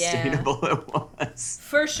unsustainable it was.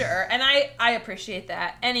 For sure, and I appreciate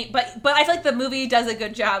that. But I feel like the movie does a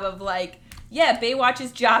good job of like, yeah,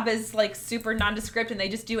 Baywatch's job is like super nondescript and they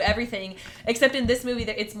just do everything. Except in this movie,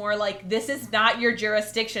 that it's more like, this is not your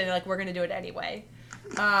jurisdiction. Like, we're gonna do it anyway.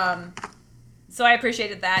 So I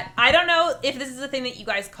appreciated that. I don't know if this is a thing that you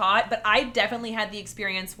guys caught, but I definitely had the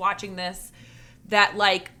experience watching this that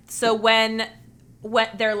like, so when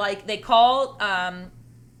they're like, they call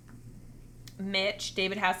Mitch,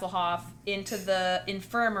 David Hasselhoff, into the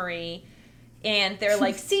infirmary, and they're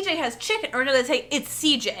like, CJ has chicken, or no, they say, it's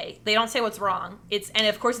CJ. They don't say what's wrong. And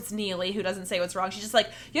of course it's Neely who doesn't say what's wrong. She's just like,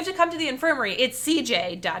 you have to come to the infirmary. It's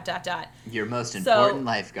CJ, ... Your most important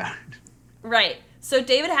lifeguard. Right. So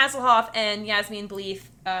David Hasselhoff and Yasmin Bleeth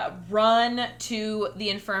run to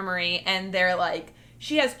the infirmary, and they're like,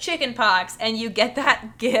 she has chicken pox, and you get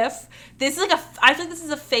that gif. This is like I feel like this is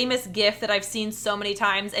a famous gif that I've seen so many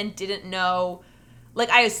times and didn't know. Like,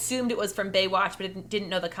 I assumed it was from Baywatch, but didn't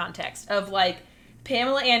know the context of like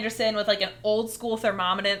Pamela Anderson with like an old school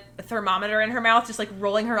thermometer in her mouth, just like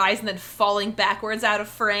rolling her eyes and then falling backwards out of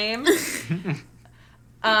frame.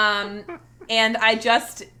 And I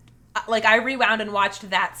just, like, I rewound and watched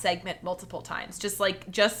that segment multiple times.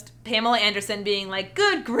 Just Pamela Anderson being like,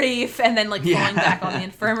 good grief, and then like falling back on the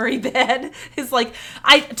infirmary bed is like,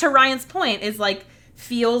 to Ryan's point, is like,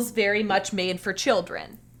 feels very much made for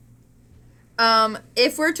children.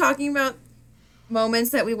 If we're talking about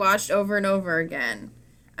moments that we watched over and over again,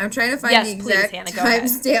 I'm trying to find the exact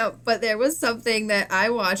timestamp, but there was something that I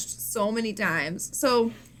watched so many times.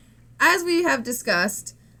 So as we have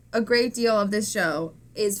discussed, a great deal of this show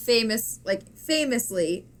is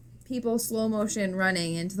famously, people slow motion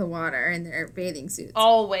running into the water in their bathing suits.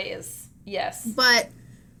 Always. Yes. But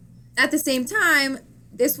at the same time,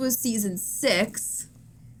 this was season 6.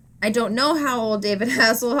 I don't know how old David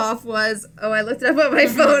Hasselhoff was. Oh, I looked it up on my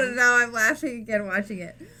phone and now I'm laughing again watching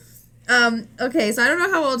it. Okay, so I don't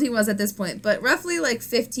know how old he was at this point, but roughly like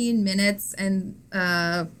 15 minutes and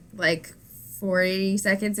like 40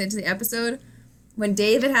 seconds into the episode, when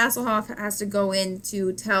David Hasselhoff has to go in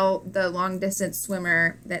to tell the long distance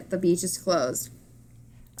swimmer that the beach is closed,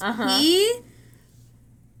 he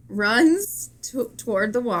runs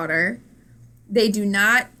toward the water. They do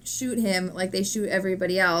not shoot him like they shoot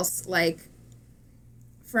everybody else, like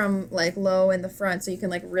from like low in the front so you can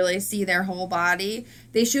like really see their whole body.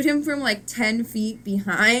 They shoot him from like 10 feet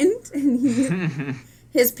behind, and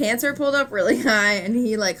his pants are pulled up really high and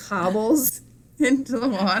he like hobbles into the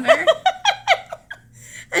water.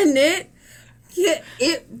 And it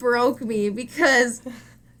broke me because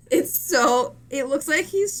it looks like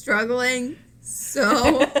he's struggling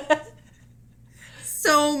so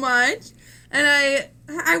much. And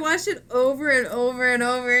I watched it over and over and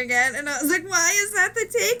over again, and I was like, why is that the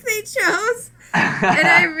take they chose? And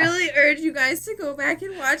I really urge you guys to go back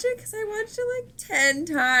and watch it, because I watched it like 10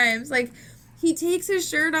 times. Like, he takes his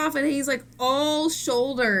shirt off, and he's like all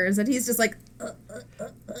shoulders, and he's just like,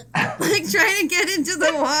 like trying to get into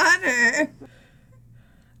the water.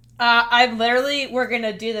 We're going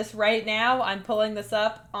to do this right now. I'm pulling this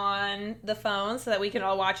up on the phone so that we can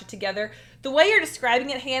all watch it together. The way you're describing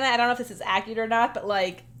it, Hannah, I don't know if this is accurate or not, but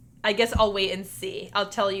like, I guess I'll wait and see. I'll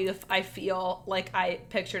tell you if I feel like I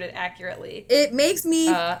pictured it accurately. It makes me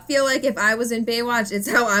feel like if I was in Baywatch, it's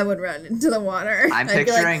how I would run into the water. I'm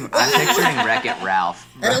picturing Wreck-It Ralph.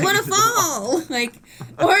 I don't want to fall. Like,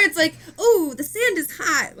 or it's like, oh, the sand is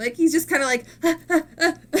hot. Like, he's just kind of like,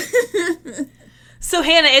 So,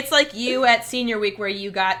 Hannah, it's like you at senior week where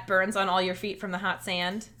you got burns on all your feet from the hot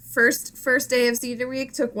sand. First day of senior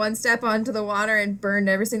week, took one step onto the water and burned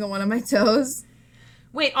every single one of my toes.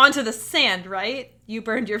 Wait, onto the sand, right? You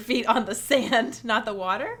burned your feet on the sand, not the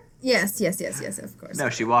water? Yes, of course. No,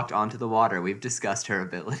 she walked onto the water. We've discussed her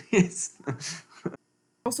abilities.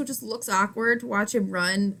 Also just looks awkward to watch him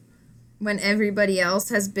run when everybody else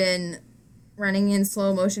has been running in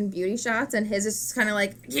slow motion beauty shots, and his is just kind of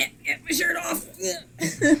like, get my shirt off.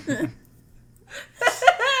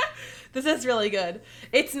 This is really good.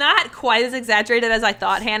 It's not quite as exaggerated as I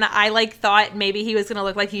thought, Hannah. I thought maybe he was gonna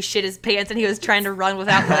look like he shit his pants and he was trying to run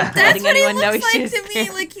without letting anyone know he shit his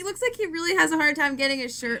pants. Like, he looks like he really has a hard time getting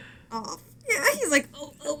his shirt off. Yeah, he's like,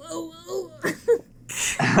 oh.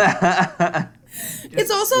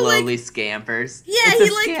 It's also slowly scampers. Yeah,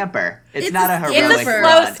 it's a scamper. It's not a heroic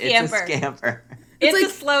run. It's a scamper. It's like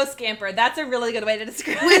a slow scamper. That's a really good way to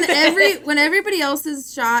describe it. When everybody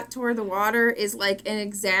else's shot toward the water is like an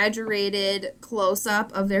exaggerated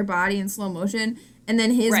close-up of their body in slow motion, and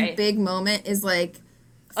then his big moment is like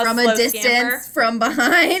from a distance, scamper. From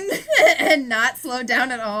behind, and not slowed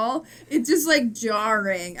down at all. It's just like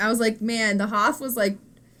jarring. I was like, man, the Hoff was like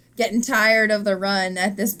getting tired of the run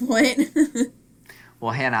at this point.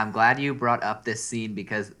 Well, Hannah, I'm glad you brought up this scene,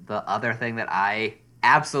 because the other thing that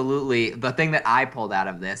the thing that I pulled out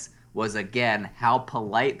of this was, again, how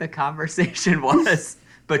polite the conversation was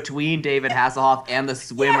between David Hasselhoff and the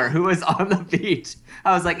swimmer who was on the beach.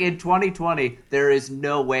 I was like, in 2020, there is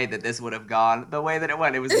no way that this would have gone the way that it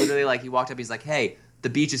went. It was literally like, he walked up, he's like, hey, the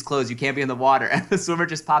beach is closed, you can't be in the water. And the swimmer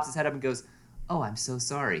just pops his head up and goes, oh, I'm so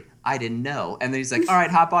sorry. I didn't know. And then he's like, all right,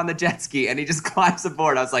 hop on the jet ski. And he just climbs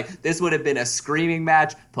aboard. I was like, this would have been a screaming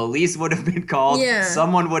match. Police would have been called. Yeah.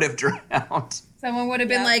 Someone would have drowned. Someone would have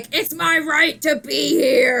been like, it's my right to be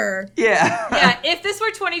here. Yeah. Yeah, if this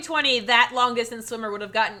were 2020, that long-distance swimmer would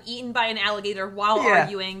have gotten eaten by an alligator while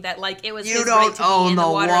arguing that, like, it was his right to be in the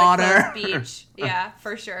water at a closed beach. Yeah,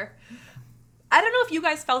 for sure. I don't know if you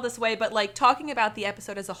guys felt this way, but, like, talking about the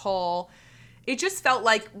episode as a whole, it just felt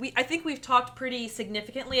like I think we've talked pretty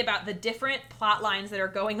significantly about the different plot lines that are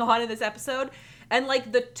going on in this episode. And,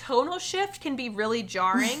 like, the tonal shift can be really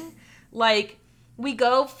jarring. Like, we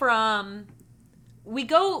go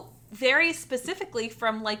very specifically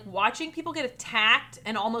from, like, watching people get attacked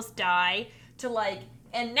and almost die to, like,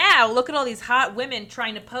 and now look at all these hot women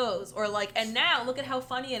trying to pose, or like, and now look at how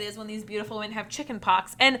funny it is when these beautiful women have chicken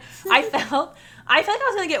pox. And I felt like I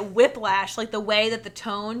was gonna get whiplash, like the way that the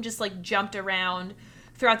tone just like jumped around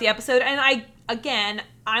throughout the episode. And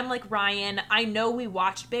I'm like Ryan. I know we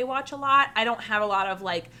watched Baywatch a lot. I don't have a lot of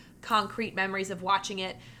like concrete memories of watching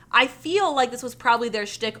it. I feel like this was probably their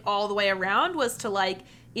shtick all the way around, was to like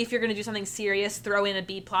if you're going to do something serious, throw in a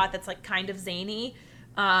B plot that's like kind of zany.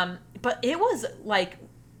 But it was like,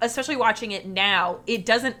 especially watching it now, it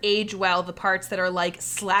doesn't age well, the parts that are like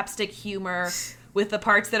slapstick humor with the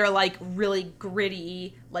parts that are like really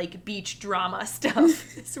gritty, like beach drama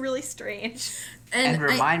stuff. It's really strange. And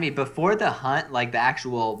remind me, before the hunt, like the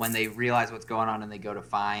actual, when they realize what's going on and they go to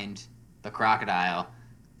find the crocodile,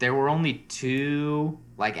 there were only 2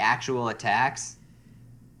 like actual attacks.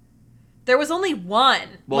 There was only one.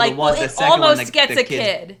 Well, like, the it second almost one, gets a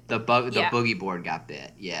kid. The boogie board got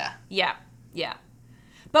bit. Yeah. Yeah.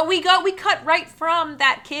 But we cut right from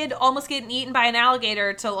that kid almost getting eaten by an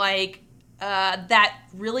alligator to like that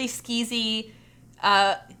really skeezy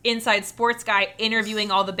inside sports guy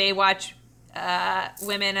interviewing all the Baywatch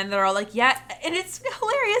women, and they're all like, yeah, and it's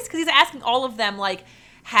hilarious because he's asking all of them like,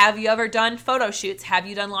 have you ever done photo shoots? Have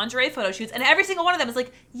you done lingerie photo shoots? And every single one of them is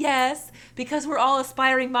like, yes, because we're all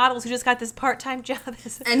aspiring models who just got this part-time job.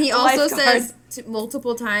 And he also says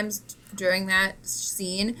multiple times during that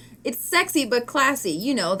scene, it's sexy but classy,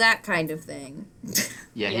 you know, that kind of thing.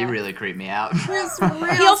 Yeah, he really creeped me out. He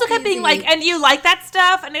also kept being like, and you like that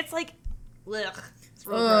stuff? And it's like, ugh. It's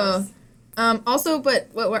real gross. Also, but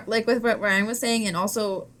like with what Ryan was saying, and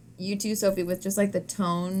also you too, Sophie, with just like the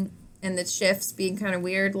tone and the shifts being kind of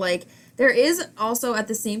weird, like there is also at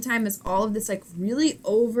the same time as all of this like really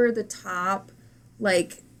over the top,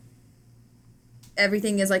 like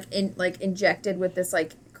everything is like injected with this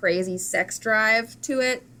like crazy sex drive to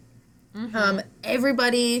it. Mm-hmm.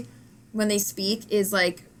 Everybody when they speak is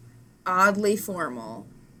like oddly formal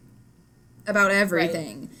about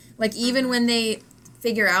everything. Right. Like even when they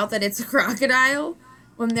figure out that it's a crocodile,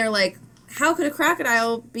 when they're like, how could a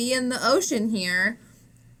crocodile be in the ocean here?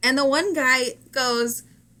 And the one guy goes,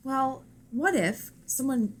 well, what if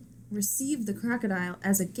someone received the crocodile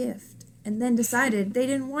as a gift and then decided they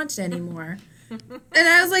didn't want it anymore? And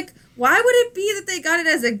I was like, why would it be that they got it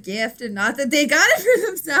as a gift and not that they got it for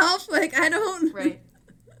themselves? Like, I don't... Right.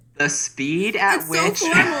 The speed at which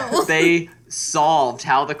they solved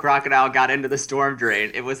how the crocodile got into the storm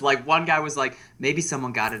drain. It was like, one guy was like, maybe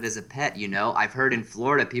someone got it as a pet, you know? I've heard in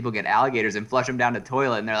Florida people get alligators and flush them down the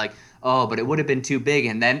toilet, and they're like, oh, but it would have been too big.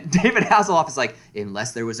 And then David Hasselhoff is like,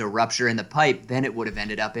 unless there was a rupture in the pipe, then it would have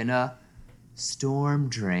ended up in a storm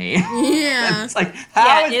drain. Yeah. It's like,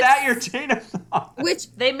 how is that your chain of thought?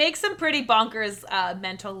 Which they make some pretty bonkers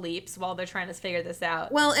mental leaps while they're trying to figure this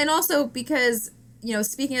out. Well, and also because, you know,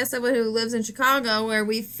 speaking of someone who lives in Chicago, where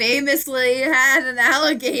we famously had an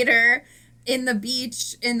alligator in the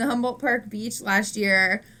beach, in the Humboldt Park beach last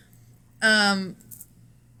year,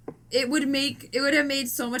 it would have made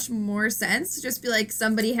so much more sense to just be like,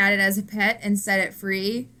 somebody had it as a pet and set it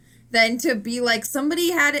free, than to be like,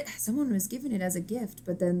 someone was given it as a gift,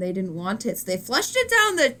 but then they didn't want it, so they flushed it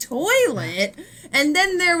down the toilet, and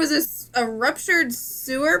then there was a ruptured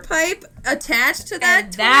sewer pipe attached to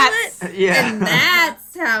that toilet, and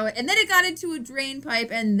that's how, and then it got into a drain pipe,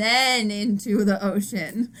 and then into the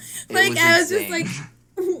ocean. Like, I was just like,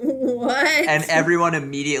 what? And everyone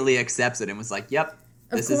immediately accepts it and was like, yep,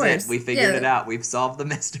 this is it. We figured it out. We've solved the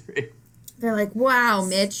mystery. They're like, wow,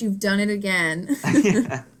 Mitch, you've done it again.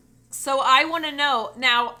 Yeah. So I want to know,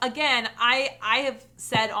 now, again, I have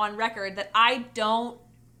said on record that I don't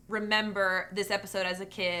remember this episode as a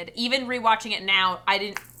kid. Even rewatching it now, I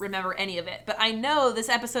didn't remember any of it. But I know this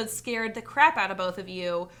episode scared the crap out of both of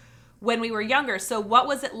you when we were younger. So what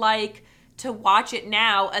was it like to watch it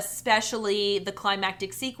now, especially the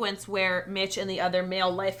climactic sequence where Mitch and the other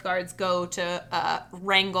male lifeguards go to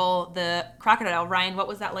wrangle the crocodile? Ryan, what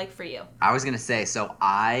was that like for you? I was going to say, so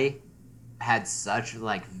I had such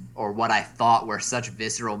or what I thought were such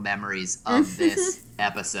visceral memories of this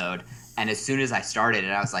episode. And as soon as I started it,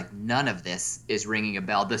 I was like, none of this is ringing a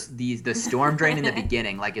bell. The storm drain in the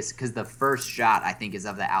beginning, like, it's because the first shot, I think, is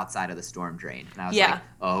of the outside of the storm drain. And I was like,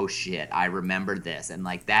 oh, shit, I remembered this. And,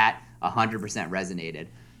 like, that 100% resonated.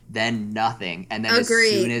 Then nothing. And then as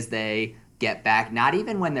soon as they get back, not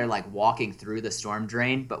even when they're, like, walking through the storm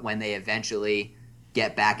drain, but when they eventually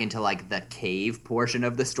get back into, like, the cave portion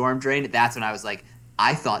of the storm drain, that's when I was like,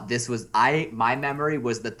 I thought this was, my memory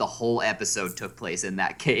was that the whole episode took place in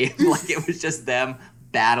that cave. Like, it was just them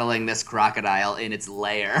battling this crocodile in its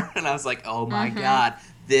lair. And I was like, oh my God,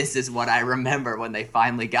 this is what I remember when they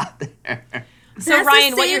finally got there. So that's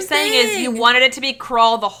Ryan, what you're saying is you wanted it to be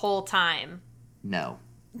Crawl the whole time. No.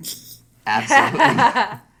 Absolutely.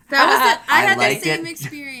 I had the same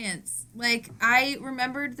experience. Like, I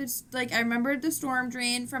remembered the storm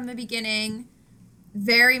drain from the beginning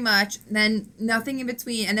very much, then nothing in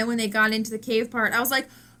between, and then when they got into the cave part, I was like,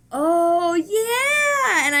 oh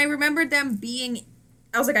yeah, and I remembered them being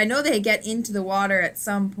I was like, I know they get into the water at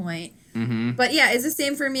some point. Mm-hmm. But yeah, it's the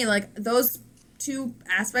same for me. Like, those two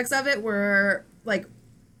aspects of it were, like,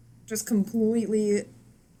 just completely,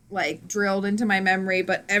 like, drilled into my memory,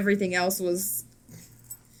 but everything else was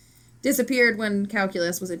disappeared when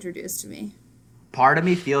calculus was introduced to me. Part of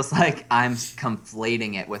me feels like I'm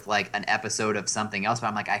conflating it with, like, an episode of something else, but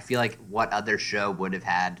I'm like, I feel like what other show would have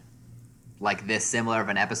had, like, this similar of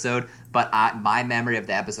an episode? But my memory of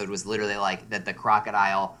the episode was literally, like, that the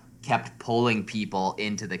crocodile kept pulling people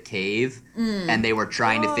into the cave, and they were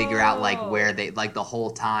trying to figure out, like, where they, like, the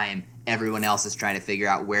whole time, everyone else is trying to figure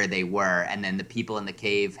out where they were, and then the people in the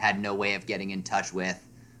cave had no way of getting in touch with.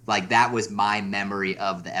 Like, that was my memory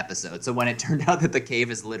of the episode. So when it turned out that the cave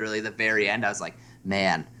is literally the very end, I was like,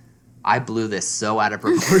 man, I blew this so out of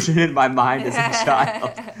proportion in my mind as a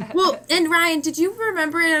child. Well, and Ryan, did you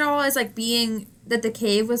remember it at all as, like, being that the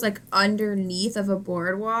cave was, like, underneath of a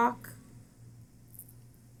boardwalk?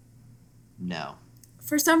 No.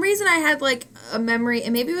 For some reason, I had, like, a memory,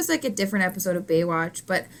 and maybe it was, like, a different episode of Baywatch,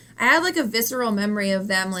 but I had, like, a visceral memory of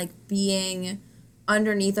them, like, being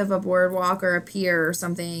underneath of a boardwalk or a pier or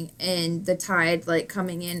something, and the tide, like,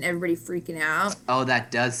 coming in, everybody freaking out. Oh,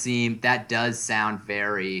 that does sound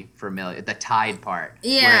very familiar. The tide part.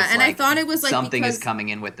 Yeah, and like, I thought it was, like, something because, is coming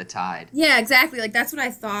in with the tide. Yeah, exactly. Like, that's what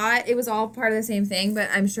I thought. It was all part of the same thing, but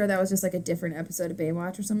I'm sure that was just, like, a different episode of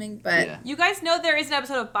Baywatch or something, but... Yeah. You guys know there is an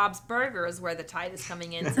episode of Bob's Burgers where the tide is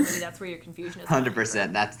coming in, so maybe that's where your confusion is.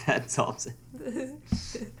 100%. That solves it.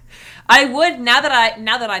 I would, now that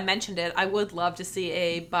I mentioned it, I would love to see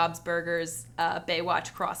a Bob's Burgers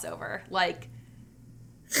Baywatch crossover. Like,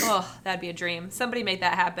 oh, that'd be a dream. Somebody make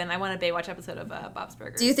that happen. I want a Baywatch episode of Bob's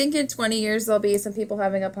Burgers. Do you think in 20 years there'll be some people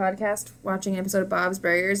having a podcast, watching an episode of Bob's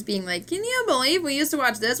Burgers, being like, can you believe we used to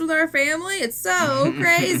watch this with our family? It's so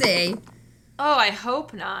crazy. Oh, I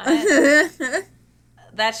hope not.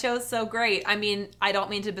 That show's so great. I mean, I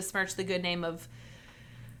don't mean to besmirch the good name of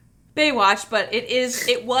Baywatch, but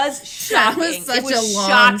it was shocking. That was such it was a long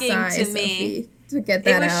shocking sigh, to me. Sophie, to get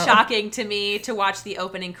that It was out. shocking to me to watch the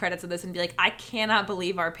opening credits of this and be like, I cannot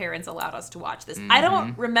believe our parents allowed us to watch this. I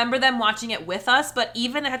don't remember them watching it with us, but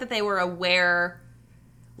even the fact that they were aware,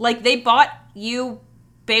 like, they bought you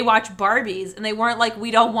Baywatch Barbies, and they weren't like, we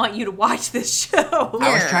don't want you to watch this show.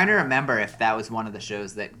 I was trying to remember if that was one of the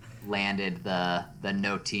shows that landed the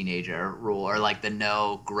no teenager rule, or like the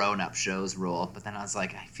no grown-up shows rule, but then I was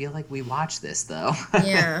like, I feel like we watched this though.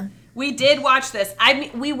 Yeah. We did watch this. I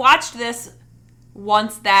mean, we watched this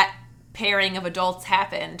once that pairing of adults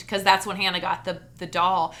happened, because that's when Hannah got the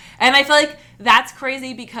doll. And I feel like that's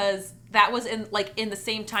crazy because that was in the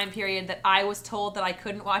same time period that I was told that I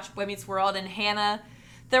couldn't watch Boy Meets World, and Hannah,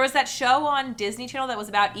 there was that show on Disney Channel that was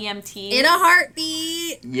about EMTs. In a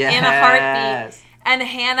heartbeat. Yes. In a heartbeat. And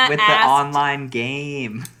Hannah with asked, the online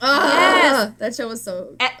game. Oh, Yes. that show was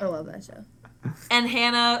so... I love that show. and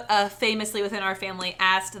Hannah, famously within our family,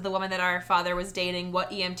 asked the woman that our father was dating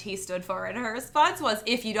what EMT stood for, and her response was,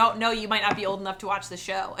 if you don't know, you might not be old enough to watch the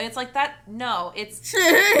show. And it's like, that, no, it's,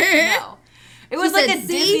 no. It was like said, a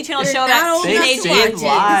Disney Channel you're show not about old They enough teenage to saved watch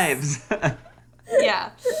lives.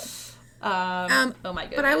 Yeah. Oh my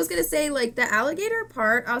goodness. But I was going to say, like, the alligator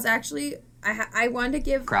part, I was actually... I wanted to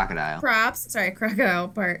give... Crocodile. Crocodile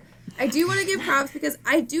part. I do want to give props because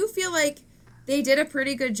I do feel like they did a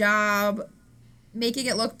pretty good job making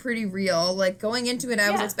it look pretty real. Like, going into it, I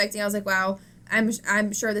was expecting, I was like, wow,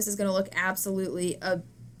 I'm sure this is going to look absolutely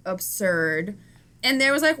absurd. And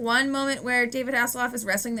there was, like, one moment where David Hasselhoff is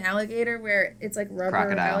wrestling the alligator where it's, like, rubber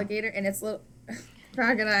Crocodile. alligator, and it's little...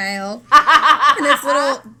 crocodile. And its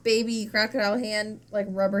little baby crocodile hand, like,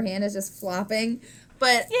 rubber hand is just flopping.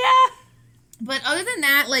 But... yeah. But other than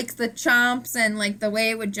that, like, the chomps and, like, the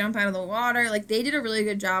way it would jump out of the water, like, they did a really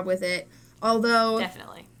good job with it. Although,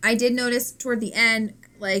 Definitely. I did notice toward the end,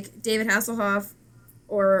 like, David Hasselhoff,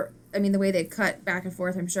 or, I mean, the way they cut back and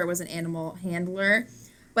forth, I'm sure, was an animal handler.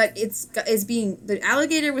 But the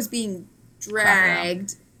alligator was being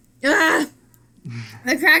dragged. The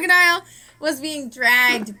crocodile was being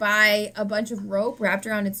dragged by a bunch of rope wrapped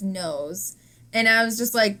around its nose. And I was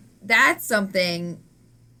just like, that's something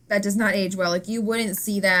that does not age well. Like, you wouldn't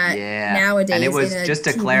see that nowadays. And it was, in a just to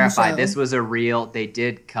TV clarify, show. this was a real, they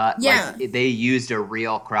did cut, Yeah. like, they used a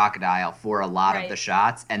real crocodile for a lot of the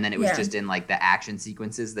shots, and then it was Yeah. just in, like, the action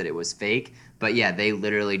sequences that it was fake. But yeah, they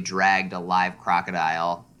literally dragged a live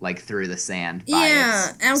crocodile, like, through the sand. By Yeah,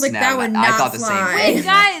 its and I was like, snout. that would not I thought the fly. same Wait, thing.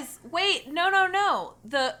 guys, no.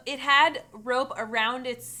 It had rope around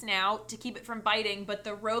its snout to keep it from biting, but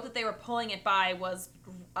the rope that they were pulling it by was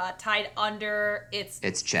tied under its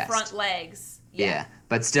chest. front legs. Yeah.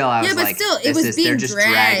 But still, I was like, it was being they're just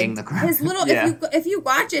dragged. dragging the crowd. His little, if you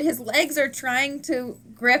watch it, his legs are trying to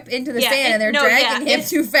grip into the Yeah, sand, and they're dragging him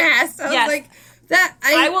too fast. I was like, that.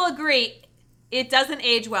 I will agree. It doesn't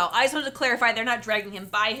age well. I just wanted to clarify, they're not dragging him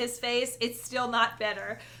by his face. It's still not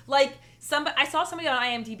better. Like, I saw somebody on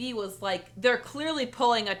IMDb was like, they're clearly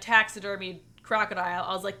pulling a taxidermy crocodile.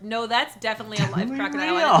 I was like, no, that's definitely a live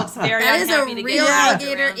crocodile. And it looks very that unhappy is to a real get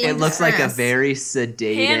alligator in It looks like a very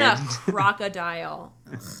sedated Hannah crocodile.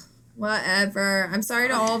 Whatever. I'm sorry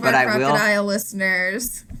to all of But our crocodile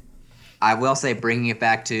listeners. I will say, bringing it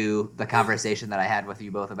back to the conversation that I had with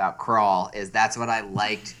you both about Crawl, is that's what I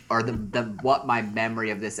liked, or the what my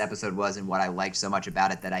memory of this episode was, and what I liked so much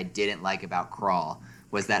about it that I didn't like about Crawl,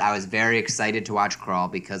 was that I was very excited to watch Crawl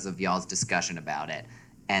because of y'all's discussion about it.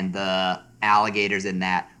 And the alligators in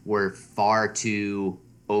that were far too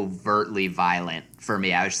overtly violent for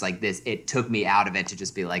me. I was just like, it took me out of it to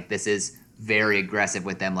just be like, this is very aggressive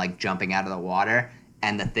with them, like, jumping out of the water.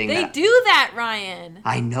 And the thing they do that, Ryan.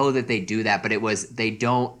 I know that they do that, but they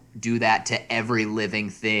don't do that to every living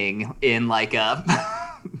thing in like a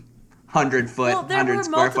 100 foot, 100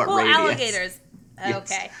 square foot radius. Alligators.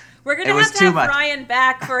 Yes. Okay. We're going to have Ryan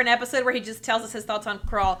back for an episode where he just tells us his thoughts on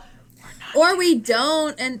Crawl. Or we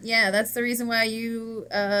don't, and that's the reason why you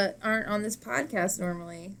aren't on this podcast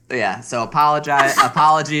normally. Yeah, so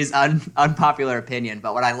apologies, unpopular opinion,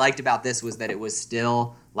 but what I liked about this was that it was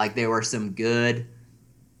still, like, there were some good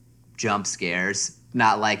jump scares.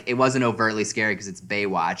 Not like, it wasn't overtly scary because it's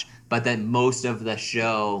Baywatch, but then most of the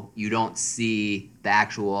show, you don't see the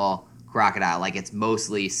actual crocodile. Like, it's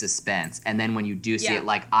mostly suspense. And then when you do see it,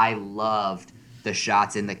 like, I loved the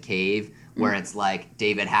shots in the cave where it's like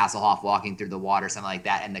David Hasselhoff walking through the water, something like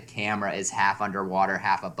that, and the camera is half underwater,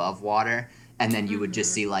 half above water, and then you would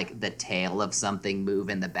just see like the tail of something move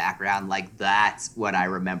in the background. Like, that's what I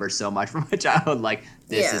remember so much from my childhood. Like,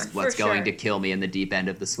 this is what's going to kill me in the deep end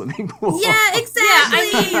of the swimming pool. Yeah, exactly.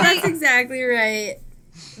 I mean, that's exactly right.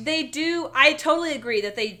 They do. I totally agree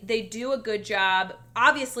that they do a good job.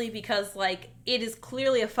 Obviously, because like it is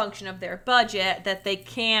clearly a function of their budget that they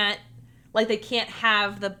can't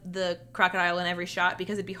have the crocodile in every shot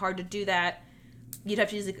because it'd be hard to do that. You'd have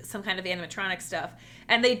to use some kind of animatronic stuff.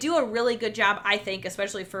 And they do a really good job, I think,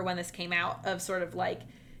 especially for when this came out, of sort of like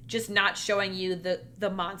just not showing you the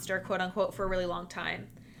monster, quote unquote, for a really long time.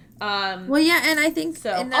 Well, yeah, and I think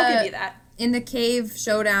so. I'll give you that. In the cave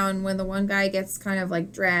showdown, when the one guy gets kind of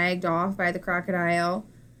like dragged off by the crocodile,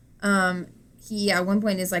 he at one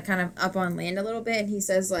point is like kind of up on land a little bit, and he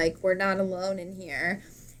says like, "We're not alone in here."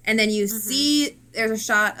 And then you see there's a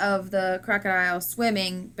shot of the crocodile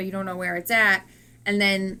swimming, but you don't know where it's at. And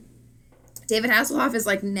then David Hasselhoff is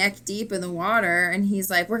like neck deep in the water, and he's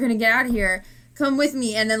like, "We're gonna get out of here. Come with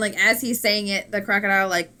me." And then like as he's saying it, the crocodile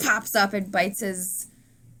like pops up and bites his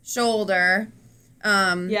shoulder.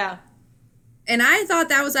 Yeah. And I thought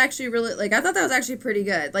that was actually pretty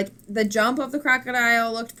good. Like, the jump of the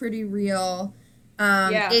crocodile looked pretty real.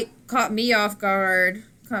 It caught me off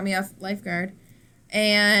lifeguard.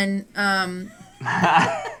 And, and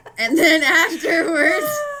then afterwards...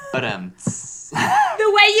 But,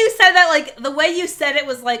 the way you said that, like, the way you said it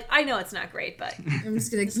was like, I know it's not great, but... I'm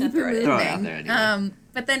just going to keep it moving. Throw it out there anyway.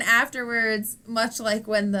 But then afterwards, much like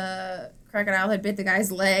when the crocodile had bit the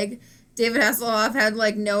guy's leg... David Hasselhoff had,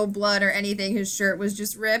 like, no blood or anything. His shirt was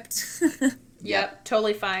just ripped. Yep,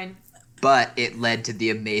 totally fine. But it led to the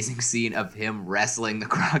amazing scene of him wrestling the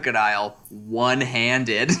crocodile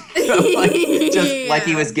one-handed. Like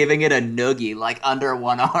he was giving it a noogie, like, under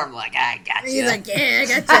one arm, like, I got you. He's like, yeah, I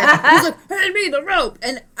got you. He's like, hand me the rope.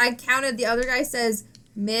 And I counted, the other guy says,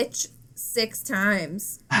 Mitch 6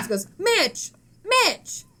 times. He goes, Mitch!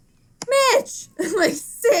 Like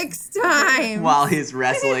 6 times. While he's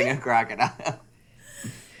wrestling a crocodile.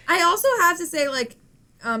 I also have to say, like,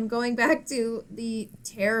 going back to the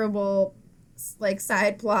terrible, like,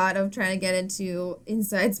 side plot of trying to get into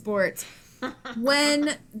Inside Sports,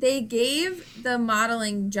 when they gave the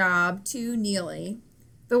modeling job to Neely,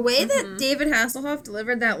 the way that David Hasselhoff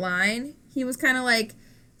delivered that line, he was kind of like,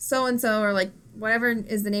 so-and-so, or like, whatever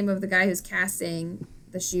is the name of the guy who's casting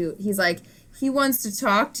the shoot. He's like, he wants to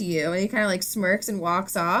talk to you, and he kind of like smirks and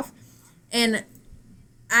walks off. And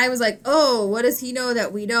I was like, oh, what does he know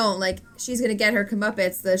that we don't? Like, she's gonna get her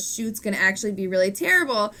comeuppance. The shoot's gonna actually be really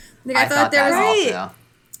terrible. Like, I thought there was also.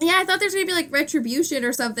 Yeah, I thought there was gonna be like retribution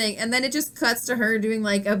or something, and then it just cuts to her doing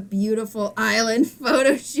like a beautiful island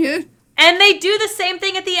photo shoot. And they do the same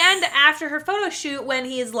thing at the end after her photo shoot when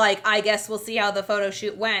he's like, I guess we'll see how the photo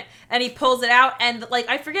shoot went. And he pulls it out and, like,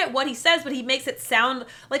 I forget what he says, but he makes it sound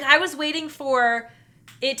like I was waiting for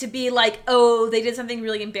it to be like, oh, they did something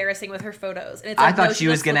really embarrassing with her photos. And it's I like, thought no, she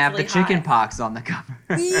was going to have really the chicken hot. pox on the cover.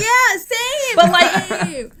 Yeah, same. But, like-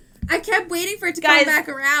 same. I kept waiting for it to Guys- come back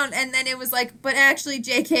around, and then it was like, but actually,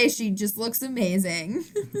 JK, she just looks amazing.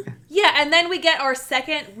 Yeah, and then we get our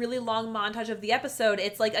second really long montage of the episode.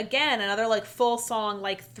 It's like, again, another like full song,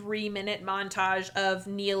 like 3-minute montage of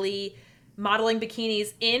Neely modeling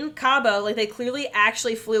bikinis in Cabo. Like, they clearly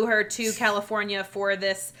actually flew her to California for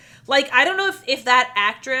this. Like, I don't know if that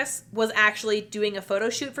actress was actually doing a photo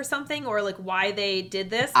shoot for something or like why they did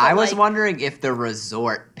this. I was like, wondering if the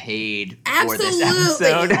resort paid for this Absolutely.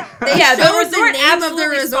 episode. They Yeah, the showed resort the name of the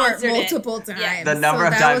absolutely resort sponsored it. multiple times. Yeah. The number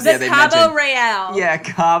of that times, was- yeah, the they Cabo mentioned- Royale. Yeah,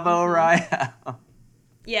 Cabo Royale.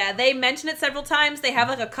 Yeah, they mention it several times. They have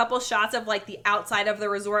like a couple shots of like the outside of the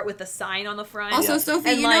resort with the sign on the front. Also, Yeah. Sophie,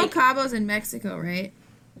 And, you know like- Cabo's in Mexico, right?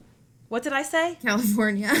 What did I say?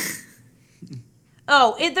 California.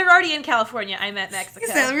 Oh, they're already in California. I meant Mexico.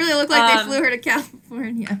 So it really looked like they Um, flew her to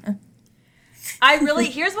California.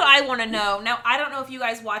 Here's what I want to know. Now, I don't know if you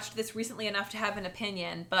guys watched this recently enough to have an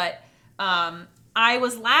opinion, but I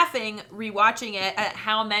was laughing rewatching it at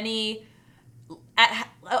how many,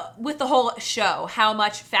 with the whole show, how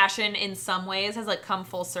much fashion in some ways has like come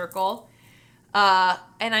full circle.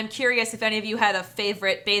 And I'm curious if any of you had a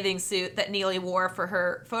favorite bathing suit that Neely wore for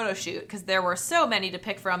her photo shoot, because there were so many to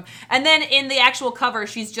pick from. And then in the actual cover,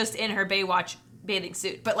 she's just in her Baywatch bathing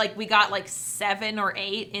suit. But like we got like 7 or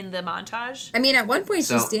 8 in the montage. I mean, at one point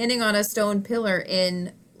So- she's standing on a stone pillar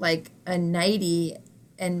in like a nightie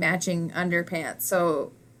and matching underpants.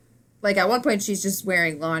 So, like at one point she's just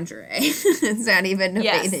wearing lingerie. It's not even a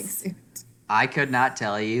Yes. bathing suit. I could not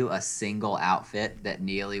tell you a single outfit that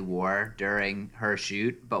Neely wore during her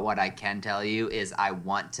shoot, but what I can tell you is I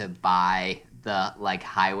want to buy the like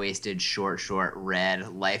high-waisted short red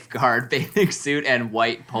lifeguard bathing suit and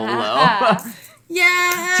white polo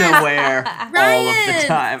Yeah. to wear all of the Ryan!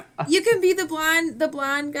 time. You can be the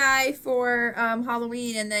blonde guy for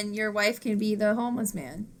Halloween, and then your wife can be the homeless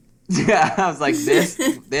man. Yeah, I was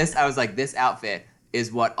like this outfit is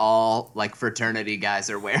what all like fraternity guys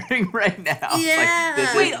are wearing right now.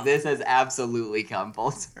 Yeah. Like this has absolutely come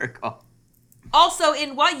full circle. Also,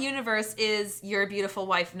 in what universe is your beautiful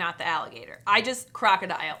wife not the alligator? I just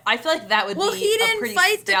crocodile. I feel like that would Well, be he a didn't pretty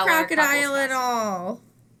fight the stellar crocodile couples at costume. all.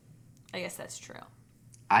 I guess that's true.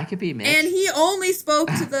 I could be Mitch. And he only spoke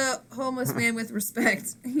to the homeless man with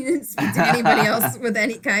respect. He didn't speak to anybody else with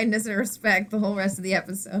any kindness or respect the whole rest of the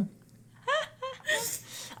episode.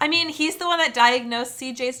 I mean, he's the one that diagnosed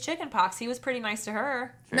CJ's chickenpox. He was pretty nice to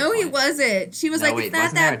her. Fair No, he point. wasn't. She was No, like, wait, it's not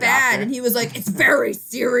wasn't there that a bad. doctor? And he was like, it's very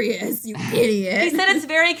serious, you idiot. He said it's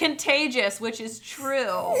very contagious, which is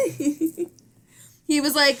true. He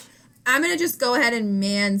was like, I'm going to just go ahead and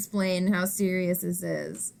mansplain how serious this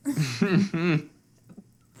is.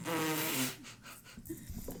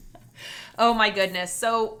 Oh my goodness.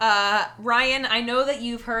 So, Ryan, I know that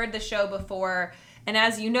you've heard the show before, and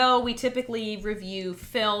as you know, we typically review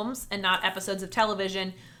films and not episodes of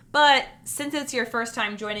television. But since it's your first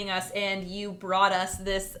time joining us and you brought us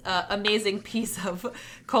this amazing piece of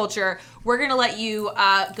culture, we're going to let you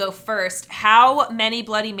go first. How many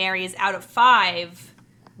Bloody Marys out of 5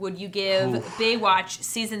 would you give Baywatch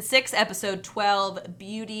Season 6, Episode 12,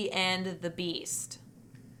 Beauty and the Beast?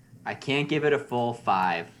 I can't give it a full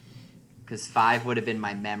 5 because 5 would have been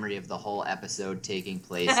my memory of the whole episode taking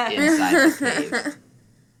place inside the cave.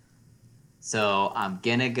 So I'm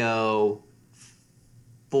gonna go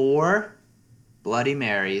 4 Bloody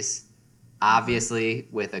Marys, obviously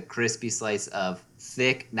with a crispy slice of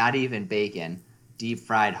thick, not even bacon, deep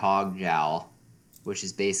fried hog jowl, which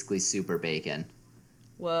is basically super bacon,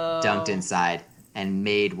 Whoa. dunked inside and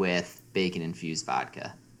made with bacon infused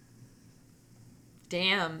vodka.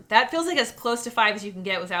 Damn. That feels like as close to 5 as you can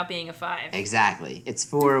get without being a 5. Exactly. It's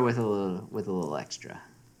 4 with a little extra.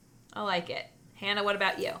 I like it. Hannah, what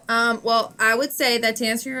about you? Well, I would say that to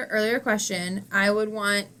answer your earlier question, I would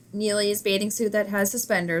want Neely's bathing suit that has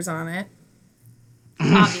suspenders on it.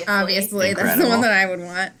 Obviously, that's the Incredible. one that I would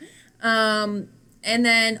want. And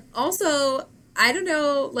then also, I don't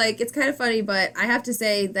know, like, it's kind of funny, but I have to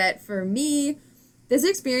say that for me, this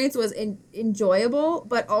experience was enjoyable,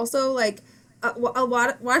 but also, like,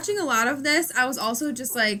 watching a lot of this, I was also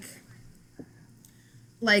just, like,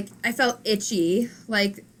 I felt itchy.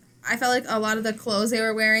 Like, I felt like a lot of the clothes they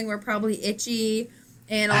were wearing were probably itchy,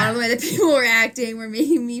 and a lot of the way that people were acting were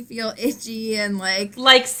making me feel itchy, and, like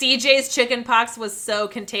CJ's chickenpox was so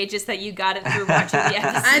contagious that you got it through watching the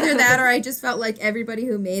episode. either that or I just felt like everybody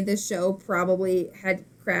who made this show probably had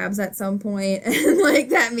crabs at some point, and, like,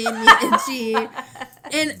 that made me itchy.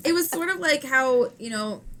 And it was sort of like how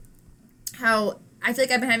I feel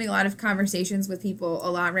like I've been having a lot of conversations with people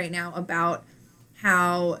a lot right now about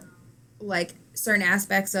how, like, certain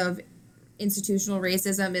aspects of institutional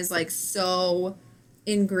racism is, like, so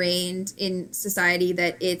ingrained in society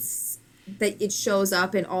that it shows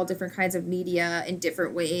up in all different kinds of media in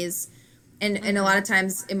different ways. And a lot of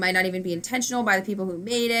times it might not even be intentional by the people who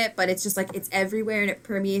made it, but it's just, like, it's everywhere and it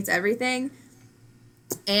permeates everything.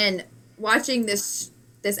 And watching this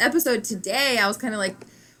episode today, I was kind of like,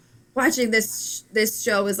 watching this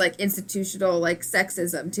show is like institutional, like,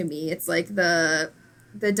 sexism to me. It's like the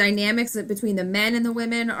dynamics between the men and the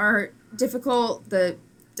women are difficult. The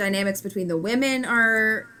dynamics between the women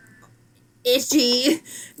are itchy.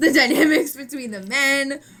 The dynamics between the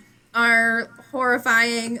men are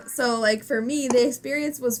horrifying. So, like, for me, the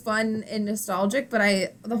experience was fun and nostalgic, but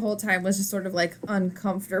the whole time was just sort of, like,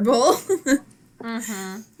 uncomfortable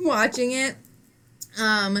watching it.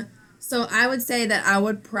 So I would say that I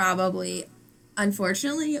would probably,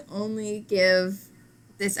 unfortunately, only give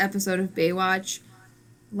this episode of Baywatch,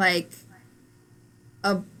 like,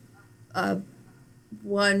 a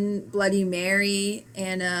one Bloody Mary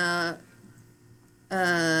and a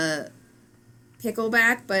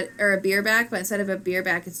pickleback, or a beer back, but instead of a beer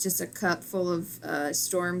back, it's just a cup full of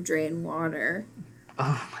storm drain water.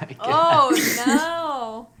 Oh my god. Oh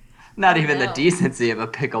no. Not even the decency of a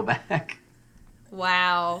pickleback.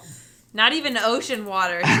 Wow. Not even ocean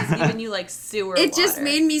water. It's just giving you, like, sewer water. It just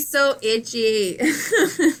made me so itchy.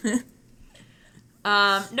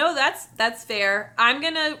 No, that's fair. I'm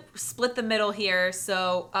gonna split the middle here.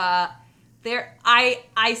 So, I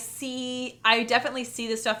definitely see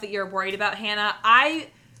the stuff that you're worried about, Hannah. I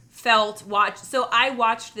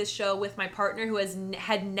watched this show with my partner who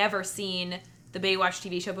had never seen the Baywatch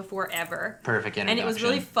TV show before ever. Perfect introduction. And it was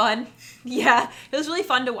really fun. Yeah, it was really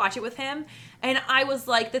fun to watch it with him. And I was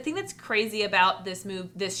like, the thing that's crazy about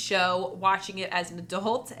this show, watching it as an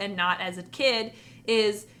adult and not as a kid,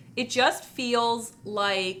 is it just feels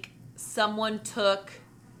like someone took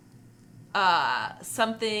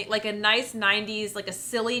something like a nice 90s, like a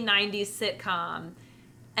silly 90s sitcom,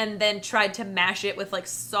 and then tried to mash it with, like,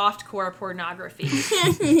 softcore pornography.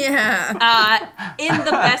 Yeah. In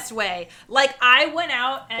the best way. Like, I went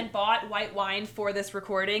out and bought white wine for this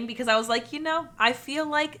recording because I was like, I feel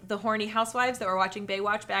like the horny housewives that were watching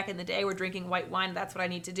Baywatch back in the day were drinking white wine. That's what I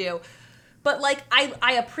need to do. But, like,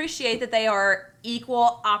 I appreciate that they are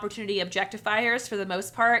equal opportunity objectifiers for the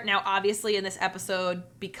most part. Now, obviously, in this episode,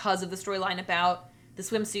 because of the storyline about the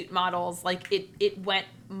swimsuit models, like, it went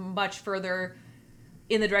much further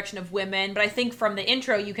in the direction of women. But I think from the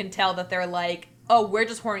intro, you can tell that they're like, oh, we're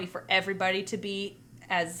just horny for everybody to be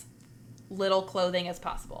as little clothing as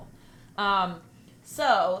possible.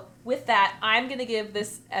 So, with that, I'm going to give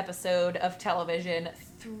this episode of television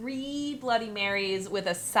 3 Bloody Marys with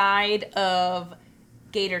a side of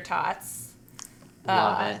gator tots.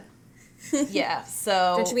 Love it. Yeah,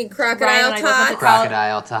 so... Don't you mean crocodile tots?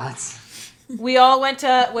 Crocodile tots. We all went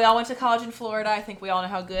to college in Florida. I think we all know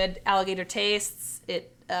how good alligator tastes.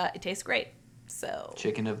 It tastes great. So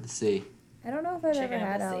Chicken of the sea. I don't know if I've Chicken ever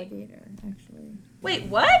had of the sea. alligator, actually. Wait,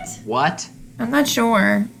 what? What? I'm not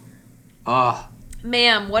sure. Oh,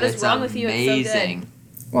 Ma'am, what is it's wrong with you? It's so good.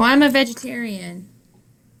 Well, I'm a vegetarian.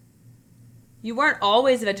 You weren't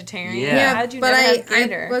always a vegetarian. Yeah. How did you but never have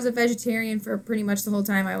gator? I was a vegetarian for pretty much the whole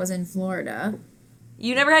time I was in Florida.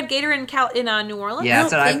 You never had gator in New Orleans? Yeah,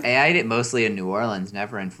 that's what think- I ate it mostly in New Orleans,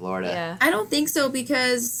 never in Florida. Yeah. I don't think so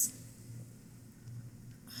because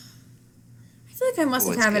I feel like I must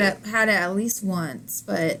Oh, have it's had it at least once,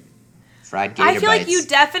 but Fried gator I feel bites.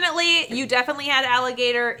 like you definitely had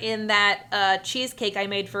alligator in that cheesecake I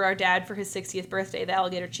made for our dad for his 60th birthday. The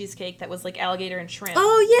alligator cheesecake that was like alligator and shrimp.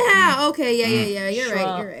 oh yeah, okay, yeah. You're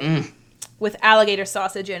right. With alligator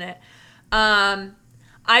sausage in it.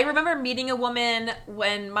 I remember meeting a woman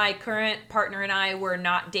when my current partner and I were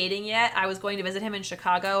not dating yet. I was going to visit him in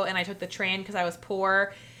Chicago, and I took the train because I was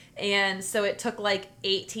poor, and so it took like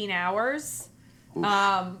 18 hours.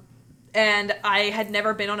 And I had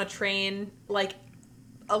never been on a train, like,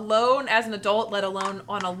 alone as an adult, let alone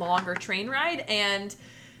on a longer train ride. And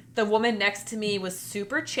the woman next to me was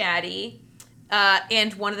super chatty.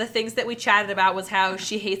 And one of the things that we chatted about was how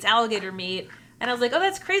she hates alligator meat. And I was like, oh,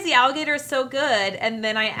 that's crazy. Alligator is so good. And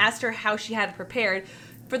then I asked her how she had it prepared.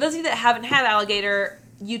 For those of you that haven't had alligator,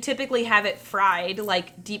 you typically have it fried,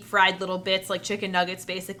 like deep fried little bits, like chicken nuggets,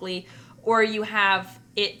 basically. Or you have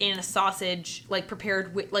it in a sausage, like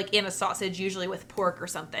prepared with, like in a sausage, usually with pork or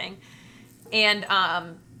something. And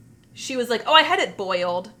she was like, oh, I had it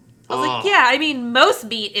boiled. I was like, yeah, I mean, most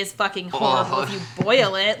meat is fucking horrible if you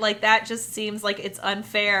boil it. Like, that just seems like it's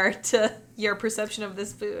unfair to your perception of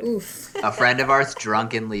this food. Oof. A friend of ours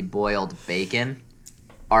drunkenly boiled bacon,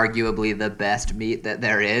 arguably the best meat that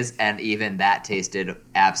there is, and even that tasted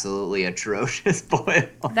absolutely atrocious boiled.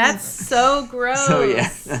 That's so gross. So, yeah.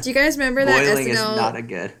 Do you guys remember that Boiling SNL? is not a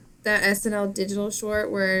good. That SNL digital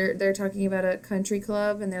short where they're talking about a country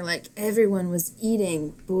club and they're like, everyone was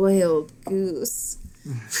eating boiled goose.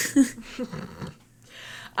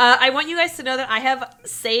 I want you guys to know that I have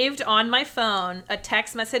saved on my phone a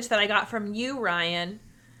text message that I got from you, Ryan,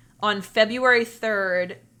 on February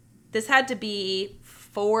 3rd. This had to be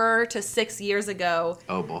 4 to 6 years ago.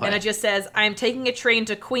 Oh, boy. And it just says, I'm taking a train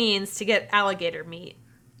to Queens to get alligator meat.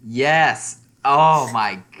 Yes. Oh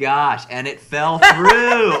my gosh. And it fell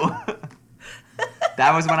through.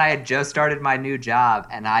 That was when I had just started my new job,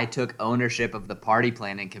 and I took ownership of the party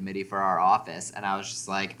planning committee for our office. And I was just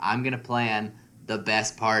like, I'm going to plan the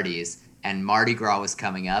best parties. And Mardi Gras was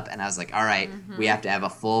coming up, and I was like, all right, we have to have a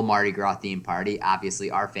full Mardi Gras themed party.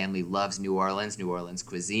 Obviously, our family loves New Orleans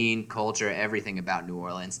cuisine, culture, everything about New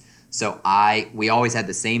Orleans. So we always had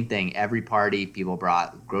the same thing. Every party, people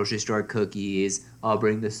brought grocery store cookies. I'll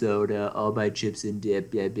bring the soda. I'll buy chips and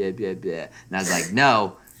dip. Blah, blah, blah, blah. And I was like,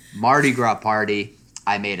 no, Mardi Gras party.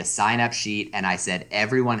 I made a sign-up sheet, and I said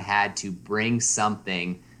everyone had to bring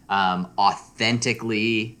something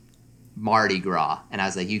authentically Mardi Gras. And I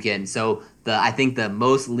was like, you can. So I think the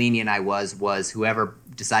most lenient I was whoever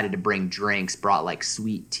decided to bring drinks brought like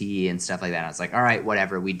sweet tea and stuff like that. And I was like, all right,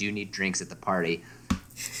 whatever. We do need drinks at the party.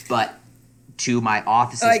 But to my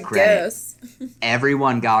office's credit,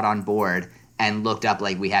 everyone got on board and looked up.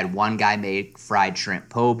 Like, we had one guy made fried shrimp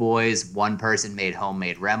po' boys, one person made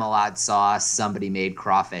homemade remoulade sauce, somebody made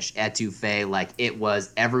crawfish etouffee. Like,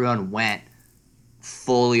 everyone went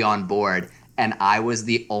fully on board, and I was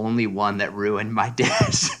the only one that ruined my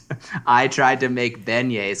dish. I tried to make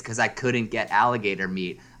beignets because I couldn't get alligator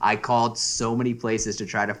meat. I called so many places to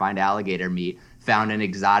try to find alligator meat, found an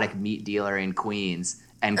exotic meat dealer in Queens,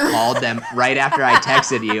 and called them right after I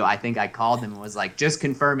texted you. I think I called them and was like, just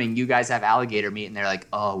confirming you guys have alligator meat. And they're like,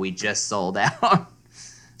 oh, we just sold out.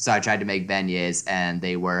 So I tried to make beignets, and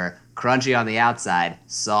they were crunchy on the outside,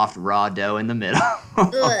 soft raw dough in the middle.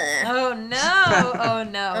 Oh, no. Oh,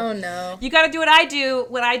 no. Oh, no. You got to do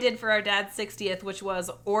what I did for our dad's 60th, which was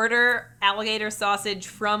order alligator sausage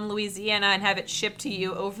from Louisiana and have it shipped to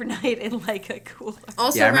you overnight in like a cooler.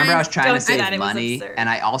 Also, yeah, I remember Ryan, I was trying to don't do that. save It was money, absurd. and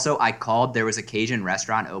I called. There was a Cajun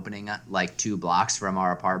restaurant opening like 2 blocks from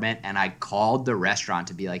our apartment, and I called the restaurant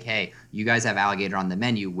to be like, hey, you guys have alligator on the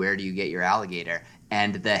menu. Where do you get your alligator?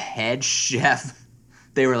 And the head chef,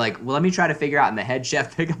 they were like, well, let me try to figure out. And the head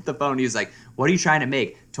chef picked up the phone. He was like, what are you trying to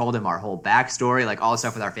make? Told him our whole backstory, like all the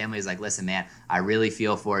stuff with our family. He's like, listen, man, I really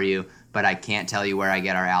feel for you, but I can't tell you where I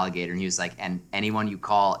get our alligator. And he was like, and anyone you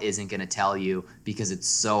call isn't going to tell you because it's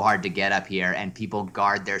so hard to get up here, and people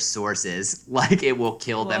guard their sources. Like, it will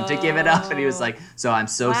kill them to give it up. And he was like, so I'm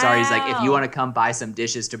so sorry. He's like, if you want to come buy some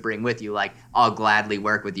dishes to bring with you, like, I'll gladly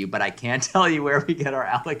work with you, but I can't tell you where we get our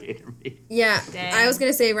alligator meat. Yeah, Dang. I was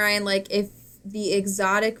going to say, Ryan, like, if the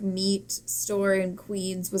exotic meat store in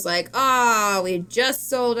Queens was like, we just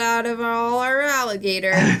sold out of all our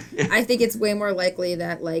alligator, I think it's way more likely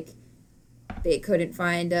that, like, they couldn't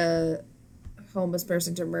find a homeless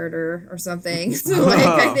person to murder or something. So, like,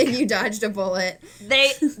 I think you dodged a bullet.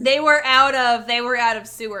 They were out of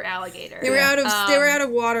sewer alligator. They were out of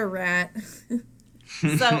water rat.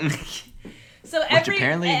 So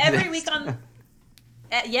every week on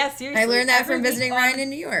seriously. I learned that every from week visiting Ryan in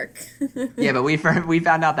New York. Yeah, but we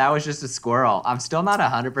found out that was just a squirrel. I'm still not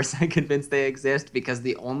 100% convinced they exist, because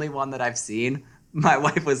the only one that I've seen, my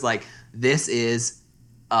wife was like, this is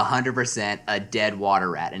 100% a dead water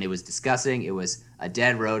rat. And it was disgusting. It was a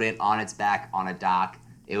dead rodent on its back on a dock.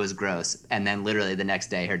 It was gross. And then literally the next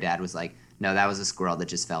day, her dad was like, no, that was a squirrel that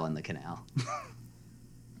just fell in the canal.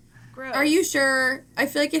 Gross. Are you sure? I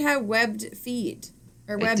feel like it had webbed feet.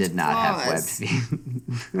 Or It webbed did not have claws. webbed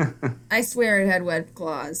feet. I swear it had webbed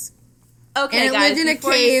claws. Okay, And it guys, lived in a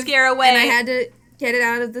before you cave, scare away, and I had to get it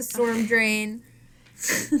out of the storm drain.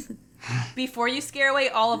 Before you scare away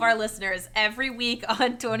all of our listeners, every week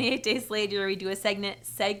on 28 Days Later, we do a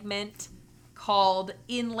segment called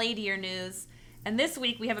In Ladier News. And this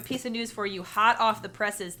week, we have a piece of news for you hot off the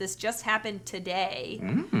presses. This just happened today.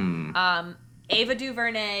 Ava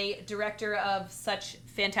DuVernay, director of such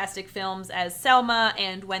fantastic films as Selma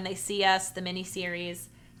and When They See Us, the miniseries,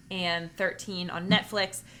 and 13 on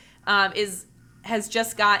Netflix, has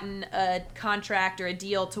just gotten a contract or a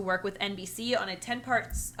deal to work with NBC on a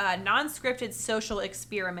 10-part non-scripted social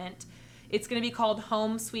experiment It's going to be called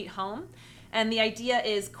Home Sweet Home. And the idea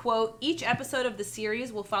is, quote, each episode of the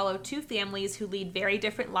series will follow two families who lead very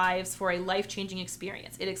different lives for a life-changing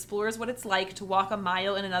experience. It explores what it's like to walk a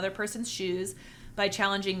mile in another person's shoes by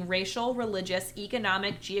challenging racial, religious,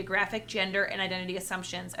 economic, geographic, gender, and identity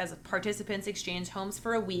assumptions as participants exchange homes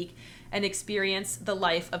for a week and experience the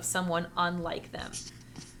life of someone unlike them.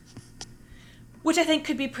 Which I think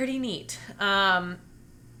could be pretty neat.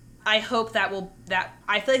 I hope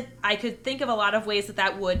I feel like I could think of a lot of ways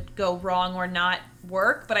that would go wrong or not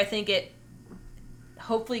work, but I think it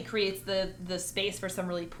hopefully creates the space for some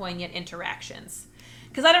really poignant interactions.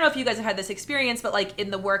 Because I don't know if you guys have had this experience, but like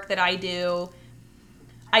in the work that I do,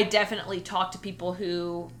 I definitely talk to people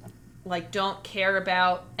who like don't care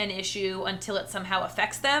about an issue until it somehow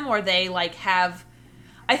affects them, or they like have,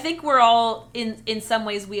 I think we're all in some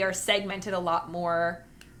ways we are segmented a lot more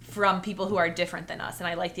from people who are different than us. And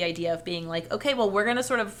I like the idea of being like, okay, well, we're going to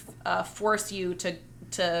sort of force you to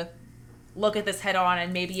look at this head on,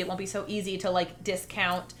 and maybe it won't be so easy to like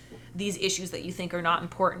discount these issues that you think are not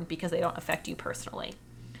important because they don't affect you personally.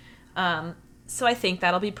 So I think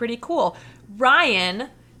that'll be pretty cool. Ryan,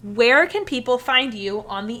 where can people find you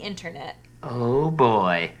on the internet? Oh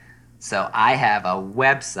boy. So I have a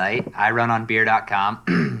website,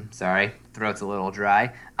 irunonbeer.com. Sorry, throat's a little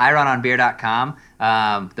dry. irunonbeer.com.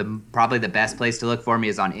 Probably the best place to look for me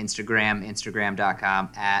is on Instagram. Instagram.com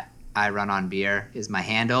 @irunonbeer is my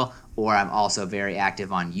handle. Or I'm also very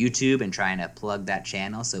active on YouTube and trying to plug that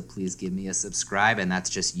channel. So please give me a subscribe. And that's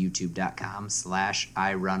just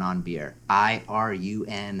youtube.com/irunonbeer.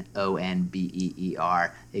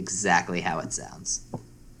 IRUNONBEER. Exactly how it sounds.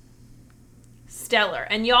 Stellar.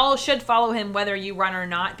 And y'all should follow him whether you run or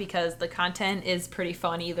not, because the content is pretty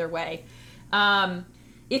fun either way.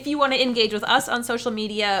 If you want to engage with us on social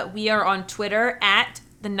media, we are on Twitter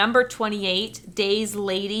 @28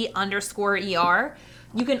 dayslady_ER.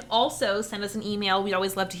 You can also send us an email. We'd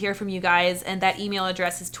always love to hear from you guys. And that email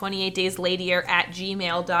address is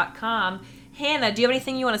 28dayslater@gmail.com. Hannah, do you have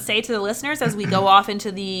anything you want to say to the listeners as we go off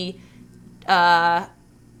into the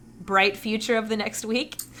bright future of the next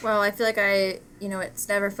week? Well, I feel like it's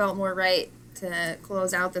never felt more right to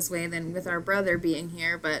close out this way than with our brother being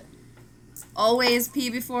here, but always pee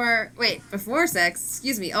before sex,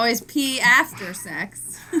 excuse me, always pee after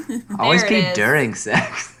sex. Always pee during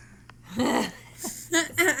sex.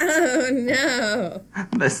 Oh, no.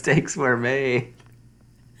 Mistakes were made.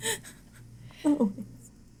 Oh.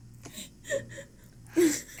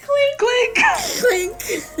 Clink. Clink. Clink.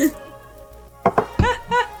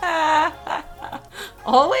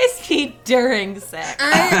 Always pee during sex.